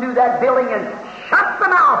moved through that building and shut the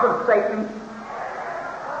mouth of Satan.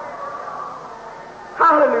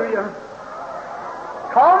 Hallelujah.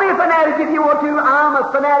 Call me a fanatic if you want to. I'm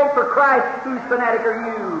a fanatic for Christ. Whose fanatic are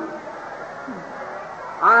you?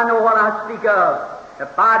 I know what I speak of.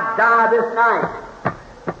 If I die this night,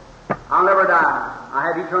 I'll never die. I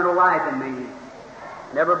have eternal life in me.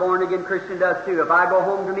 Never born again Christian does too. If I go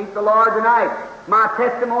home to meet the Lord tonight, my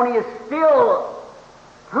testimony is still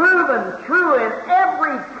proven true, and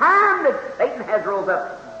every time that Satan has rose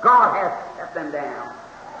up, God has set them down.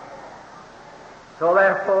 So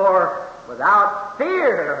therefore, without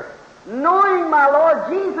fear, knowing my Lord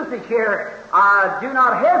Jesus is here, I do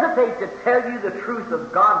not hesitate to tell you the truth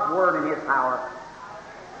of God's Word and His power.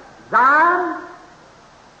 Zion,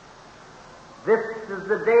 this is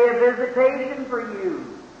the day of visitation for you.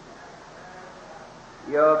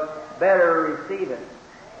 You better receive it.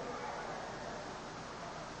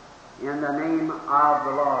 In the name of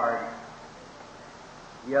the Lord,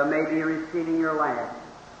 you may be receiving your last.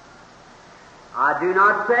 I do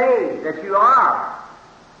not say that you are,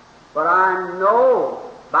 but I know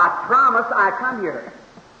by promise I come here.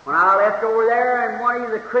 When I left over there and one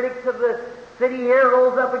of the critics of the city here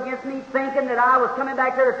rose up against me thinking that I was coming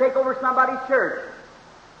back there to take over somebody's church.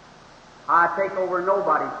 I take over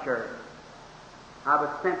nobody's church. I was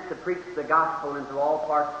sent to preach the gospel into all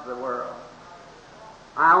parts of the world.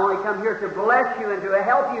 I only come here to bless you and to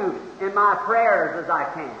help you in my prayers as I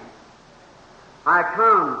can. I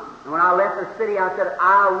come, and when I left the city, I said,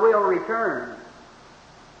 I will return.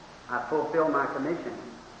 I fulfill my commission.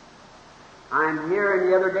 I'm here,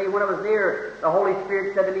 and the other day when I was there, the Holy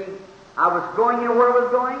Spirit said to me, I was going, you know where I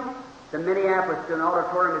was going? To Minneapolis, to an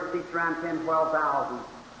auditorium that seats around 10,000, 12,000.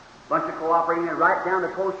 Bunch of cooperating, and right down to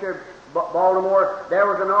Kosher, Baltimore, there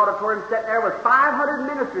was an auditorium sitting there with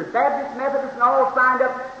 500 ministers, Baptist, Methodist, and all signed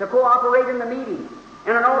up to cooperate in the meeting.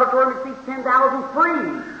 And an auditorium that seats 10,000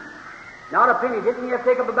 free. Not a penny. Didn't you have to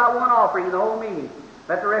take up about one offering in the whole meeting?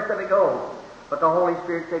 Let the rest of it go. But the Holy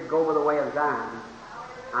Spirit said, go by the way of Zion.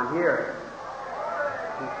 I'm here.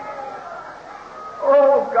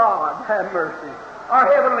 Oh, God, have mercy.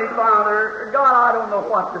 Our Heavenly Father, God, I don't know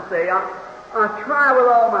what to say. I try with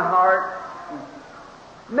all my heart.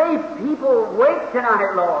 May people wake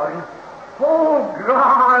tonight, Lord. Oh,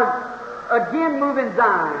 God, again move in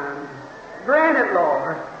Zion. Grant it,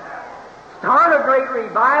 Lord. Start a great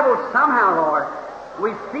revival somehow, Lord.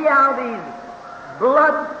 We see how these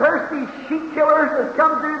bloodthirsty sheep killers have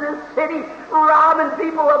come through this city, robbing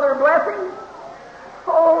people of their blessings.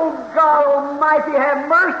 Oh, God Almighty, have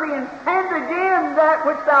mercy and send again that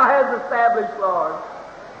which Thou hast established, Lord.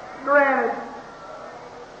 Grant it.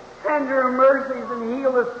 Send your mercies and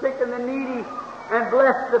heal the sick and the needy and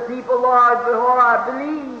bless the people, Lord, before I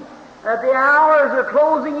believe that the hours are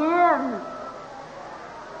closing in.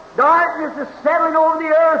 Darkness is settling over the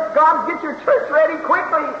earth. God, get your church ready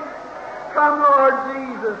quickly. Come, Lord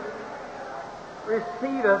Jesus.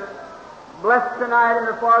 Receive us. Bless tonight in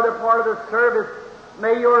the farther part of the service.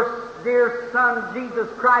 May your dear Son, Jesus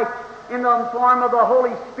Christ, in the form of the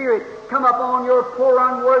Holy Spirit, come upon your poor,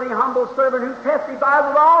 unworthy, humble servant who testifies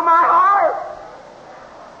with all my heart.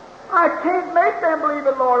 I can't make them believe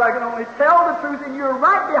it, Lord. I can only tell the truth, and you're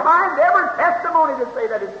right behind every testimony to say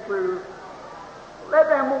that it's true. Let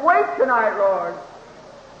them wake tonight, Lord.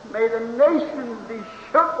 May the nations be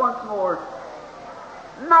shook once more.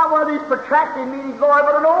 Not one of these protracted meetings, Lord,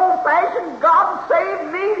 but an old-fashioned,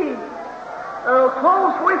 God-saved meeting. That'll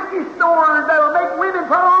close whiskey stores, that'll make women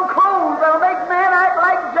put on clothes, that'll make men act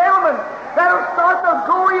like gentlemen, that'll start the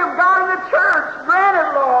glory of God in the church. Grant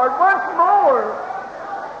it, Lord, once more.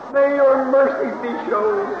 May your mercies be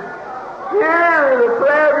shown. Hear the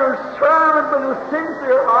prayer of your servant from the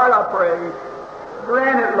sincere heart, I pray.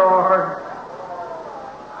 Grant it, Lord.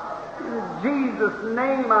 In Jesus'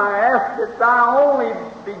 name I ask it, Thy only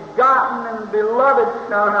begotten and beloved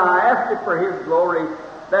Son, I ask it for His glory,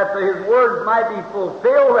 that His words might be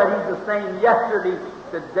fulfilled, that He's the same yesterday,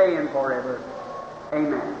 today, and forever.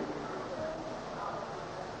 Amen.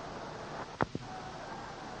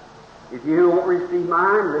 If you won't receive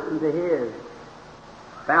mine, listen to His.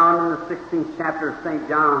 Found in the 16th chapter of St.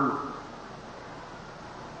 John,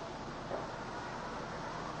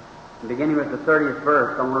 beginning with the 30th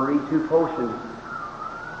verse. I'm going to read two portions.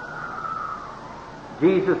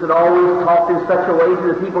 Jesus had always talked in such a way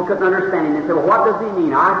that the people couldn't understand him. They said, well, what does He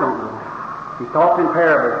mean? I don't know. He talked in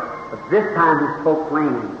parables, but this time He spoke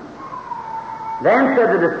plainly. Then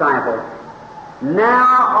said the disciples, now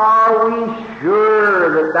are we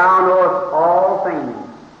sure that Thou knowest all things,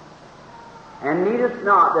 and needest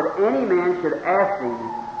not that any man should ask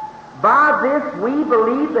Thee. By this we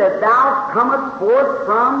believe that Thou comest forth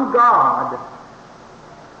from God.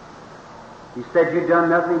 You said you've done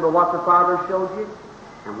nothing but what the Father showed you,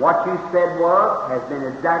 and what you said has been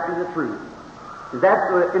exactly the truth. Is that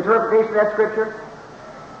the interpretation of that Scripture?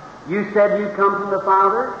 You said you come from the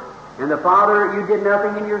Father, and the Father, you did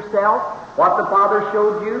nothing in yourself. What the Father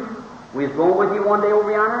showed you, we was going with you one day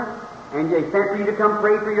over yonder, and they sent for you to come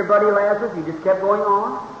pray for your buddy Lazarus. You just kept going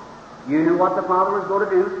on. You knew what the Father was going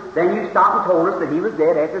to do. Then you stopped and told us that He was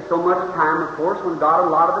dead after so much time. Of course, when God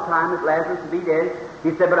allotted the time that Lazarus would be dead,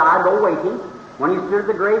 He said, but I go waiting. When you stood at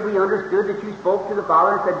the grave, we understood that you spoke to the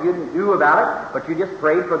Father and said you knew about it, but you just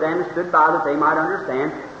prayed for them and stood by that they might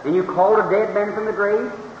understand. And you called a dead man from the grave.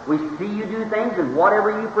 We see you do things, and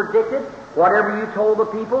whatever you predicted, whatever you told the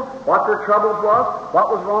people, what their troubles was, what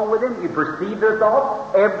was wrong with them, you perceived their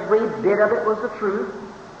thoughts, every bit of it was the truth.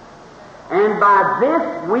 And by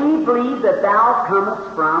this we believe that thou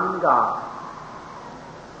comest from God.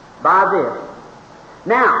 By this.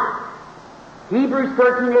 Now, Hebrews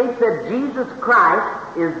 13:8 said Jesus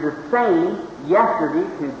Christ is the same yesterday,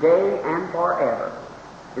 today, and forever.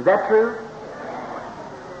 Is that true?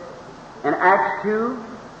 In Acts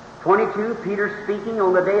 2:22, Peter speaking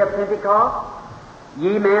on the day of Pentecost,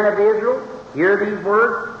 Ye men of Israel, hear these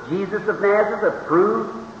words, Jesus of Nazareth,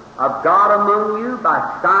 approved of God among you by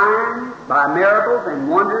signs, by miracles and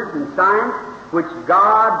wonders and signs, which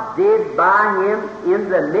God did by him in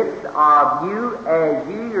the midst of you, as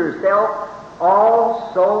you yourself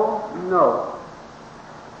also know.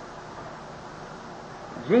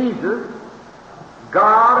 Jesus,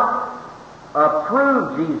 God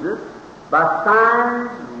approved Jesus by signs,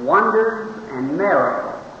 wonders, and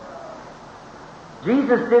miracles.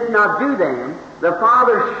 Jesus did not do them. The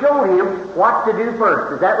Father showed him what to do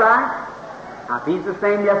first. Is that right? Now, if he's the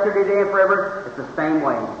same yesterday, today, and forever, it's the same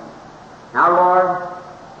way. Now, Lord,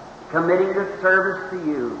 committing this service to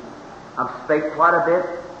you, I've spake quite a bit.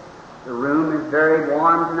 The room is very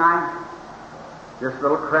warm tonight. This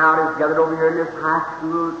little crowd is gathered over here in this high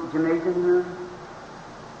school gymnasium room.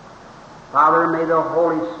 Father, may the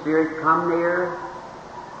Holy Spirit come near.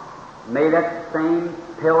 May that same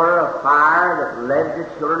pillar of fire that led the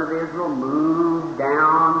children of Israel move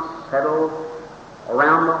down, settle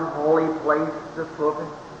around the holy place, the pulpit.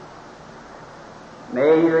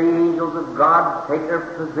 May the angels of God take their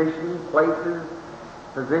places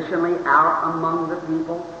positionally out among the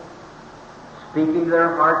people, speaking to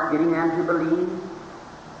their hearts, getting them to believe.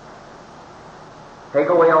 Take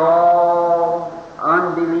away all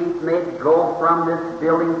unbelief, may it go from this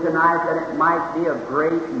building tonight, that it might be a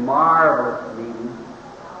great, marvelous meeting.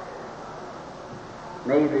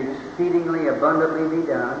 May the exceedingly abundantly be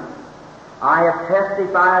done. I have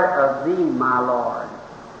testified of thee, my Lord.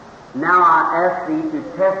 Now I ask thee to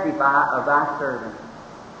testify of thy servant,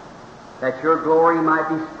 that your glory might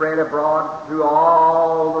be spread abroad through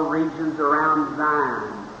all the regions around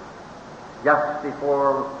Zion, just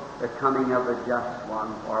before the coming of the just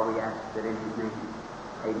one, for we ask it in his name.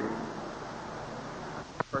 Amen.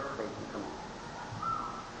 First station, come on.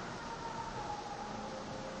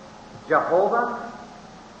 Jehovah,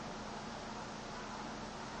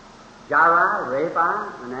 Jireh,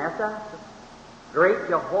 Rapha, Manasseh, great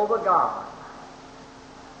Jehovah God,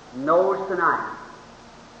 knows tonight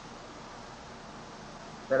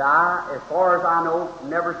that I, as far as I know,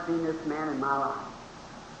 never seen this man in my life.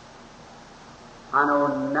 I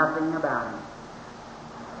know nothing about him.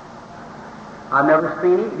 I've never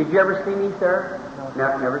seen him. Did you ever see me, sir?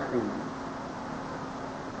 No, never seen him.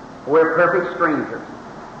 We're perfect strangers.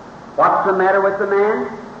 What's the matter with the man?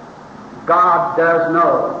 God does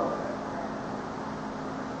know.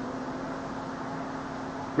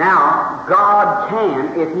 Now, God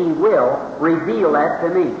can, if He will, reveal that to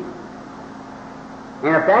me.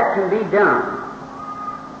 And if that can be done,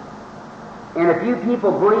 and if you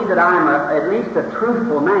people believe that I'm at least a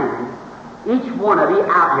truthful man, each one of you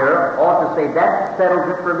out here ought to say, that settles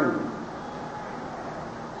it for me.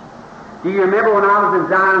 Do you remember when I was in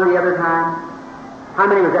Zion the other time? How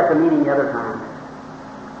many was at the meeting the other time?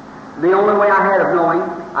 The only way I had of knowing,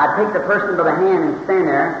 I'd take the person by the hand and stand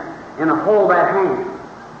there and hold that hand.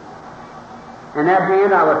 And that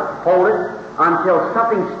hand, I would hold it until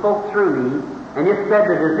something spoke through me and it said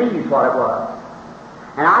the disease what it was.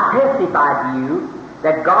 And I testified to you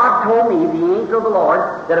that God told me, the angel of the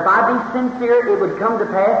Lord, that if I be sincere, it would come to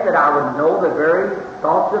pass that I would know the very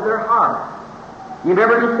thoughts of their heart. You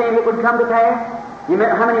remember me saying it would come to pass?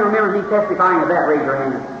 How many remember me testifying of that? Raise your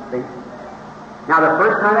hand, please. Now, the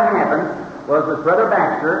first time it happened was with Brother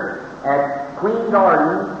Baxter at Queen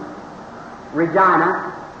Garden,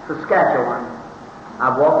 Regina, Saskatchewan.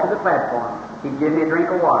 I walked to the platform. He'd give me a drink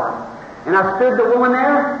of water. And I stood the woman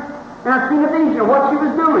there, and I seen a vision of what she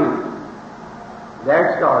was doing.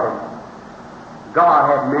 There it started. God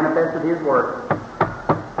had manifested His Word.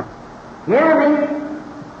 Hear me.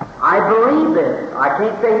 I believe this. I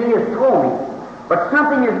can't say He has told me. But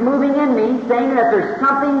something is moving in me saying that there's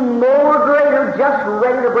something more greater just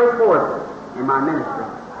ready to break forth in my ministry.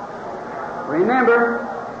 Remember,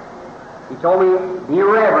 He told me, be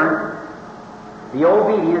reverent, be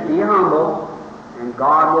obedient, be humble, and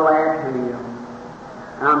God will add to you.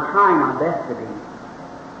 And I'm trying my best to be.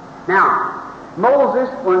 Now, Moses,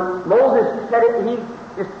 when Moses said it,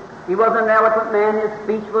 he wasn't an eloquent man. His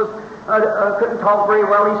speech was couldn't talk very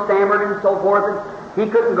well. He stammered and so forth. he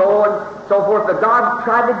couldn't go and so forth. But God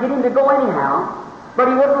tried to get him to go anyhow, but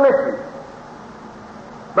he wouldn't listen.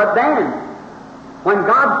 But then, when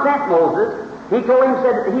God sent Moses, he told him,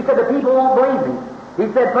 he said, the people won't believe me.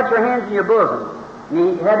 He said, put your hands in your bosom. And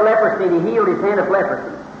he had leprosy, and he healed his hand of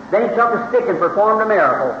leprosy. Then he took a stick and performed a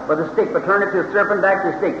miracle with a stick, but turned it to a serpent, back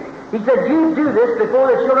to a stick. He said, you do this before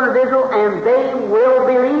the children of Israel, and they will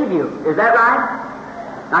believe you. Is that right?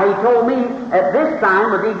 Now he told me at this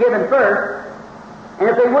time would be given first, and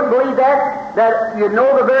if they wouldn't believe that you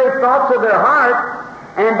know the very thoughts of their heart,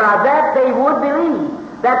 and by that they would believe.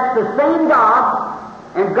 That's the same God,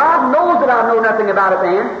 and God knows that I know nothing about it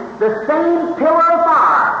then, the same pillar of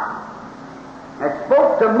fire that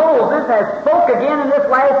spoke to Moses has spoke again in this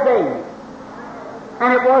last day.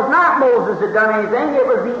 And it was not Moses that done anything, it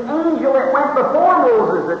was the angel that went before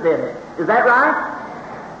Moses that did it. Is that right?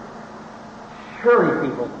 Surely,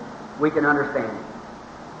 people, we can understand.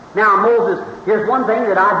 Now, Moses, here's one thing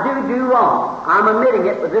that I do wrong. I'm admitting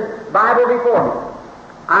it with this Bible before me.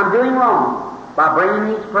 I'm doing wrong by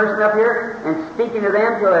bringing each person up here and speaking to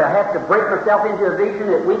them till I have to break myself into a vision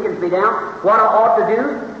that weakens me down. What I ought to do,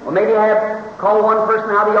 or maybe I have call one person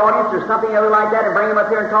out of the audience or something other like that and bring them up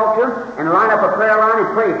here and talk to them and line up a prayer line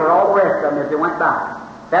and pray for all the rest of them as they went by.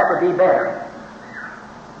 That would be better.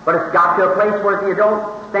 But it's got to a place where if you don't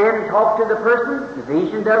stand and talk to the person, the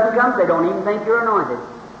vision doesn't come, they don't even think you're anointed.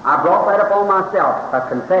 I brought that upon myself, a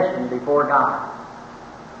confession before God.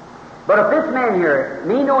 But if this man here,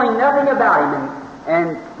 me knowing nothing about him,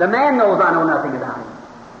 and the man knows I know nothing about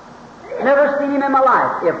him, never seen him in my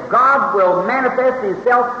life, if God will manifest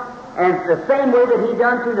himself in the same way that he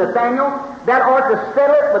done to Nathaniel, that ought to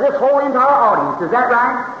settle it with this whole entire audience. Is that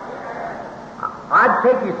right? I'd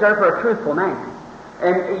take you, sir, for a truthful man.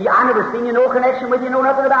 And I never seen you, no connection with you, know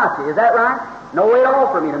nothing about you. Is that right? No way at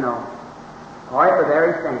all for me to know. All right, but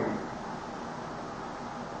there he stands.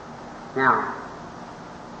 Now,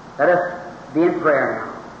 let us be in prayer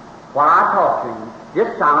now. While I talk to you,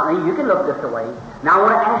 just silently, you can look this away. Now I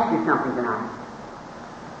want to ask you something tonight.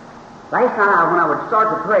 Last night when I would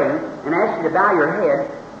start to pray and ask you to bow your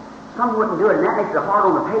head, some wouldn't do it, and that makes it hard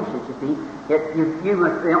on the patient, you see.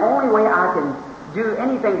 The only way I can do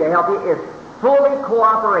anything to help you is fully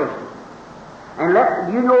cooperation. And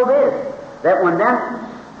let you know this, that when that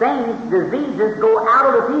things, diseases go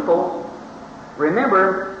out of the people,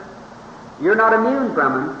 remember, you're not immune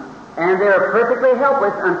from them, and they're perfectly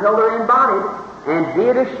helpless until they're embodied, and be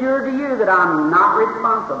it assured to you that I'm not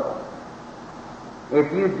responsible.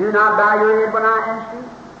 If you do not bow your head when I ask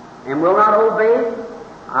you, and will not obey,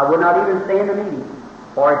 I will not even stay in the meeting.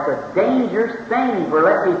 For it's a dangerous thing, for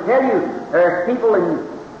let me tell you, there's people in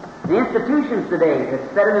the institutions today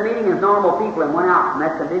that sat in the meeting as normal people and went out from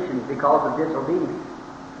that condition because of disobedience.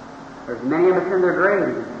 There's many of us in their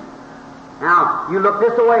graves. Now, you look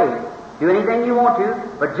this away. Do anything you want to,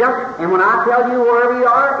 but and when I tell you wherever you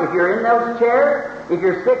are, if you're in those chairs, if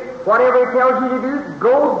you're sick, whatever it tells you to do,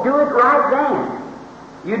 go do it right then.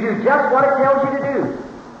 You do just what it tells you to do.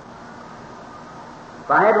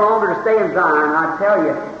 If I had longer to stay in Zion, I'd tell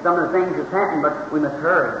you some of the things that's happened, but we must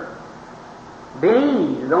hurry.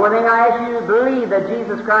 Believe. The only thing I ask you to believe that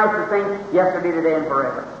Jesus Christ is the same yesterday, today, and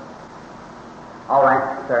forever. All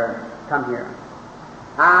right, sir, come here.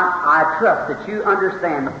 I trust that you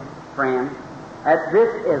understand, friends, that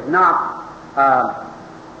this is not a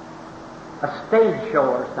stage show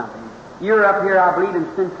or something. You're up here, I believe,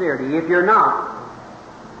 in sincerity. If you're not,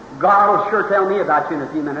 God will sure tell me about you in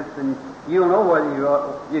a few minutes, and you'll know whether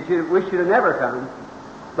you wish you'd have never come.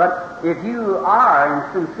 But if you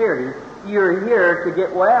are in sincerity, you're here to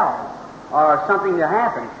get well, or something to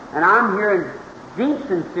happen. And I'm here in deep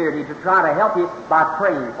sincerity to try to help you by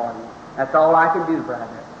praying for you. That's all I can do, brother.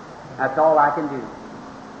 That's all I can do.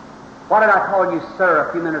 Why did I call you sir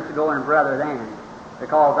a few minutes ago and brother then?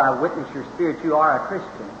 Because I witness your spirit. You are a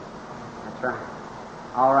Christian. That's right.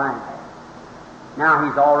 All right. Now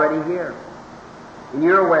he's already here. And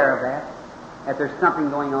you're aware of that there's something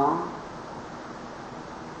going on.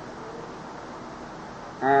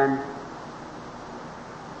 And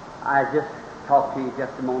I just talked to you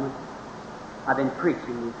just a moment. I've been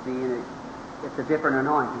preaching, you see, and it's a different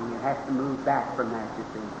anointing. It has to move back from that, you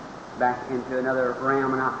see, back into another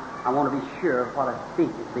realm. And I want to be sure of what I speak,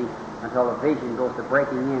 you see, until the vision goes to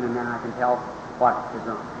breaking in, and then I can tell what is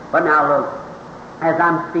on. But now look, as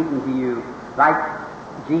I'm speaking to you, like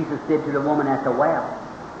Jesus did to the woman at the well.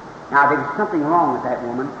 Now there was something wrong with that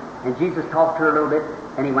woman, and Jesus talked to her a little bit,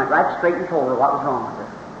 and he went right straight and told her what was wrong with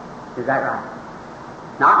her. Is that right?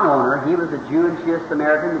 Not knowing her, he was a Jew and she was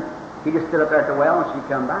Samaritan. He just stood up there at the well and she'd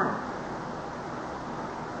come by.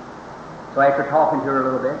 So after talking to her a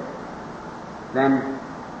little bit, then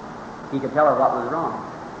he could tell her what was wrong.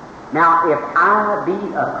 Now, if I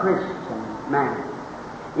be a Christian man,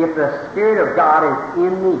 if the Spirit of God is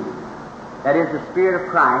in me, that is the Spirit of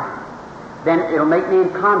Christ, then it'll make me in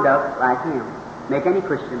conduct like Him, make any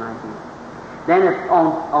Christian like Him. Then if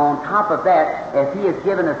on top of that, if He has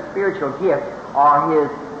given a spiritual gift or His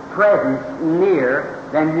presence near,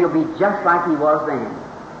 then He'll be just like He was then.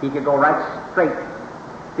 He could go right straight.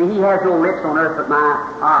 See, He has no lips on earth but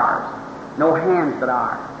ours, no hands but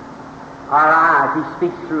ours. Our eyes, He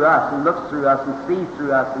speaks through us and looks through us and sees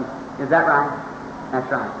through us. And, is that right? That's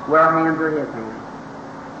right. Where our hands are His hands.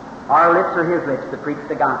 Our lips are His lips to preach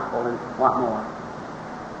the gospel, and what more?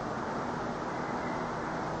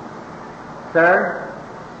 Sir,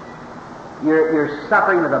 you're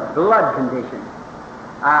suffering with a blood condition.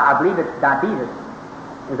 I believe it's diabetes.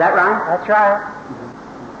 Is that right? That's right.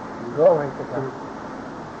 Glory to God.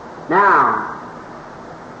 Now,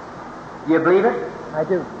 do you believe it? I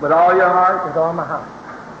do. With all your heart? With all my heart.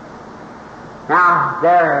 Now,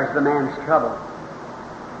 there's the man's trouble.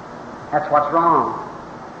 That's what's wrong.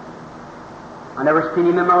 I never seen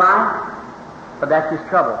him in my life, but that's his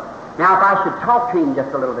trouble. Now, if I should talk to him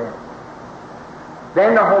just a little bit,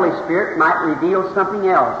 then the Holy Spirit might reveal something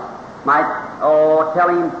else. Might, tell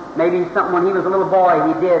him maybe something when he was a little boy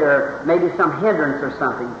he did, or maybe some hindrance or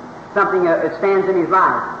something. Something that stands in his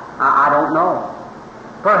life. I don't know.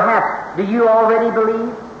 Perhaps, do you already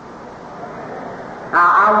believe?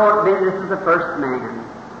 Now, this is the first man.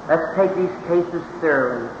 Let's take these cases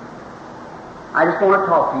thoroughly. I just want to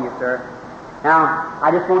talk to you, sir. Now,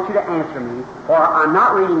 I just want you to answer me, for I'm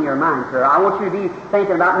not reading your mind, sir. I want you to be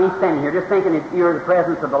thinking about me standing here, just thinking that you're in the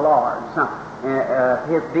presence of the Lord,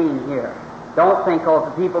 His being here. Don't think,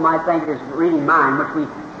 the people might think it is reading mind, which we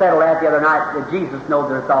settled out the other night, that Jesus knows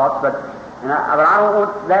their thoughts, but I don't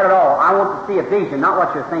want that at all. I want to see a vision, not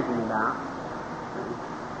what you're thinking about.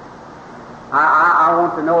 I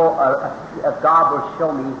want to know if God will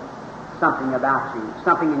show me something about you,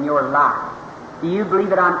 something in your life. Do you believe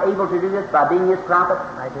that I'm able to do this by being His prophet?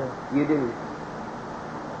 I do. You do.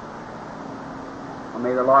 Well,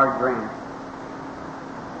 may the Lord grant it.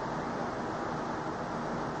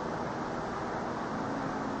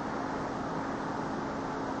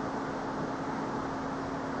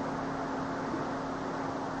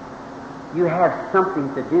 You have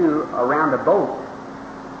something to do around a boat,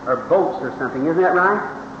 or boats or something, isn't that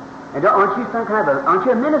right? And aren't you aren't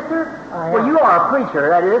you a minister? Well, you are a preacher,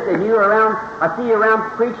 that is, and you're around, I see you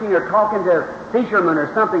around preaching or talking to fishermen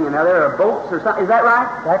or something or other, or boats or something. Is that right?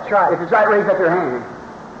 That's right. If it's right, raise up your hand.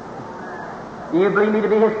 Do you believe me to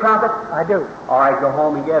be His prophet? I do. All right, go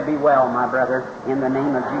home and be well, my brother. In the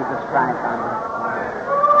name of Jesus Christ,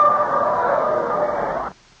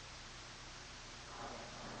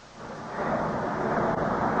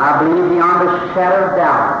 I believe beyond a shadow of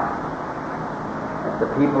doubt that the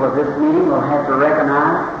people of this meeting will have to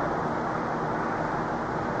recognize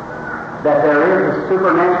that there is a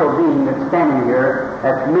supernatural being that's standing here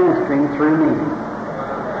that's ministering through me.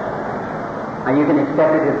 Now you can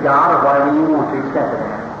accept it as God or whatever you want to accept it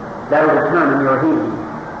as. That will determine your healing.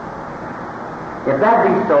 If that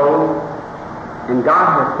be so, and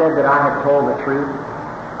God has said that I have told the truth,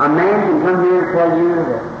 a man can come here and tell you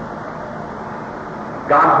that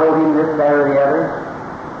God told him this, that, or the other.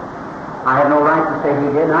 I have no right to say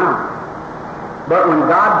he did not. But when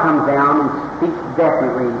God comes down and speaks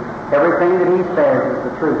definitely, everything that He says is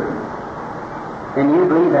the truth, then you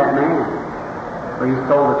believe that man, for He's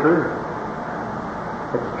told the truth.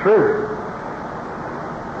 It's true.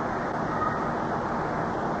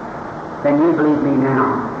 Then you believe me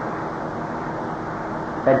now.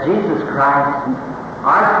 That Jesus Christ,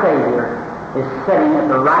 our Savior, is sitting at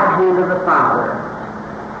the right hand of the Father.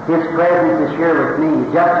 His presence is here with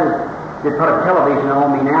me, just as they put a television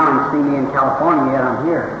on me now and see me in California, yet I'm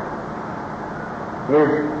here. His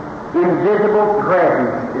invisible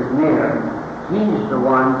presence is near. He's the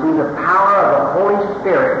one, through the power of the Holy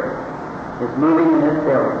Spirit, is moving in this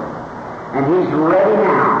building. And He's ready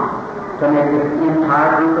now to make this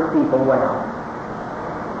entire group of people well.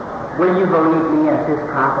 Will you believe me as His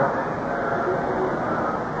prophet?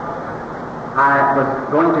 I was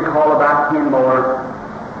going to call about 10 more.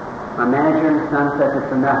 My manager and son said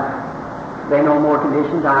it's enough. They know more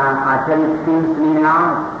conditions. I tell you, it seems to me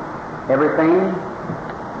now, everything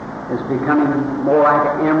is becoming more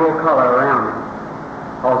like an emerald color around me.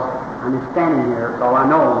 Because I'm just standing here, that's all I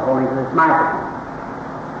know, holding to this microphone.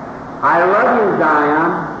 I love you,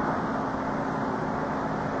 Zion.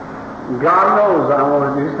 God knows I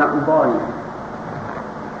want to do something for you.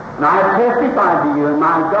 And I have testified to you, and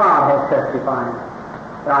my God has testified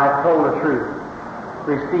that I have told the truth.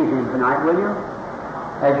 receive Him tonight, will you?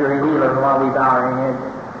 As your healer while we bow our heads.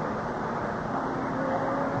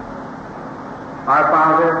 Our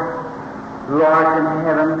Father, who art in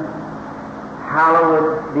heaven,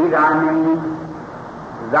 hallowed be thy name.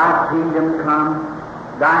 Thy kingdom come,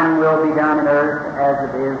 thine will be done in earth as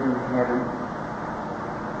it is in heaven.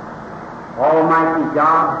 Almighty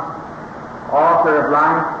God, author of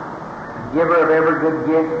life, giver of every good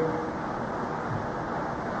gift,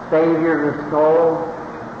 Savior of the soul,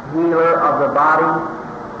 healer of the body,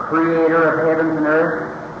 creator of heavens and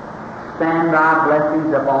earth, send thy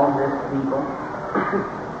blessings upon this people.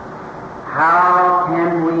 How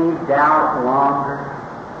can we doubt longer?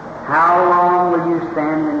 How long will you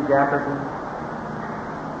stand in jeopardy?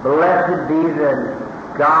 Blessed be the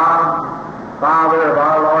God, Father of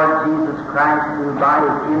our Lord Jesus Christ, who by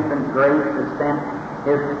His infinite grace has sent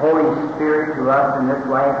His Holy Spirit to us in this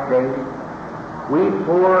last day. We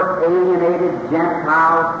poor alienated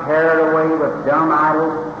Gentiles carried away with dumb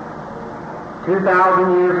idols.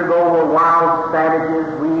 2,000 years ago were wild savages,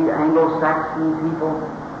 we Anglo-Saxon people,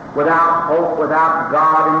 without hope, without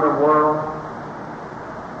God in the world.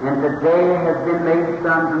 And today has been made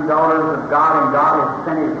sons and daughters of God, and God has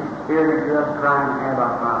sent His Spirit into us, crying, Abba,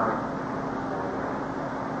 Father.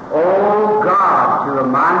 Oh God, to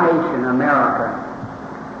my nation, America,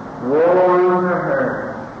 woe unto her.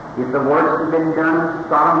 If the works had been done in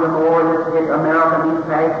Sodom and Gomorrah that hit America these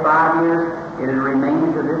past 5 years, it had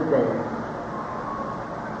remained to this day.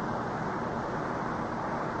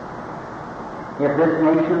 If this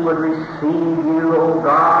nation would receive you, O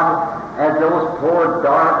God, as those poor,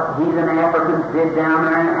 dark, heathen Africans did down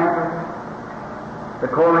there in Africa, the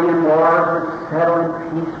Korean wars would settle and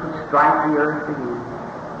peace would strike the earth again.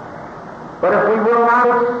 But if we will not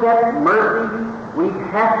accept mercy, we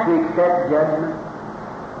have to accept judgment.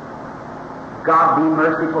 God, be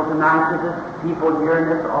merciful tonight to this people here in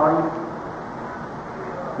this audience.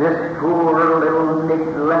 This poor little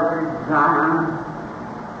neglected Zion,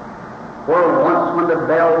 where once when the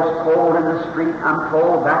bells tolled in the street, I'm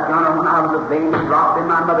told back yonder when I was a baby dropped in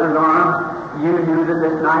my mother's arms, you knew that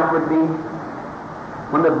this night would be.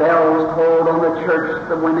 When the bells tolled on the church,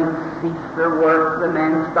 the women ceased their work, the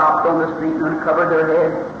men stopped on the street and uncovered their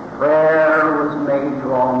heads. Prayer was made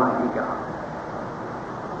to Almighty God.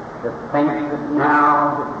 To think that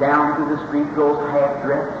now that down through the street goes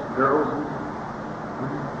half-dressed girls and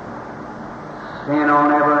sin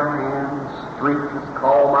on every hand, streets is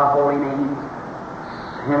called by holy names,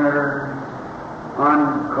 sinners,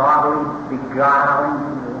 ungodly, beguiling,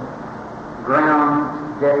 the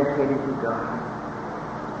ground dedicated to God.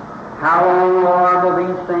 How long, Lord, will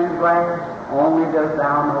these things last? Only dost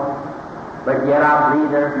thou know. But yet I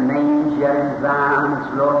believe there's names yet in Zion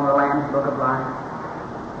that's wrote on the Lamb's Book of Life.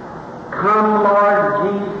 Come, Lord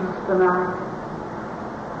Jesus, tonight,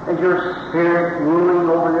 as your Spirit ruling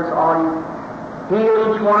over this audience.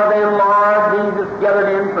 Heal each one of them, Lord, these that's gathered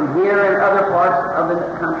in from here and other parts of the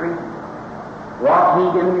country.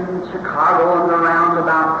 Waukegan, Chicago, and the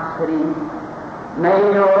roundabout city. May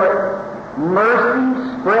your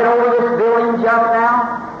mercy spread over this building just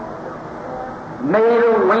now. May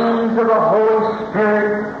the wings of the Holy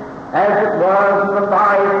Spirit, as it was in the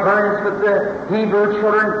fiery furnace with the Hebrew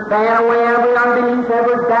children, fan away every unbelief,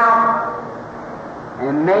 every doubt.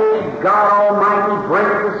 And may God Almighty break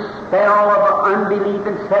the spell of unbelief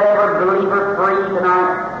and set every believer free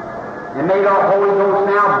tonight. And may the Holy Ghost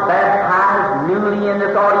now baptize newly in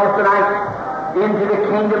this audience tonight into the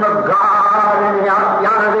kingdom of God. And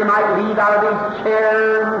yonder they might leave out of these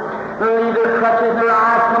chairs, leave their crutches, their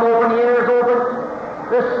eyes come open, ears open.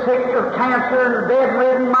 The sick of cancer and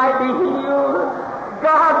bedridden might be healed.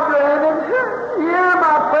 God grant it. Hear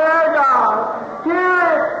my prayer, God. Hear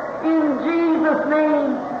it in Jesus'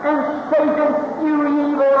 name. And Satan,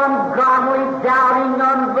 you evil, ungodly, doubting,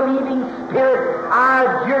 unbelieving spirit, I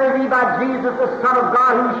adjure thee by Jesus, the Son of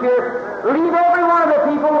God, who's here. Leave every one of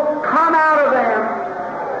the people. Come out of them.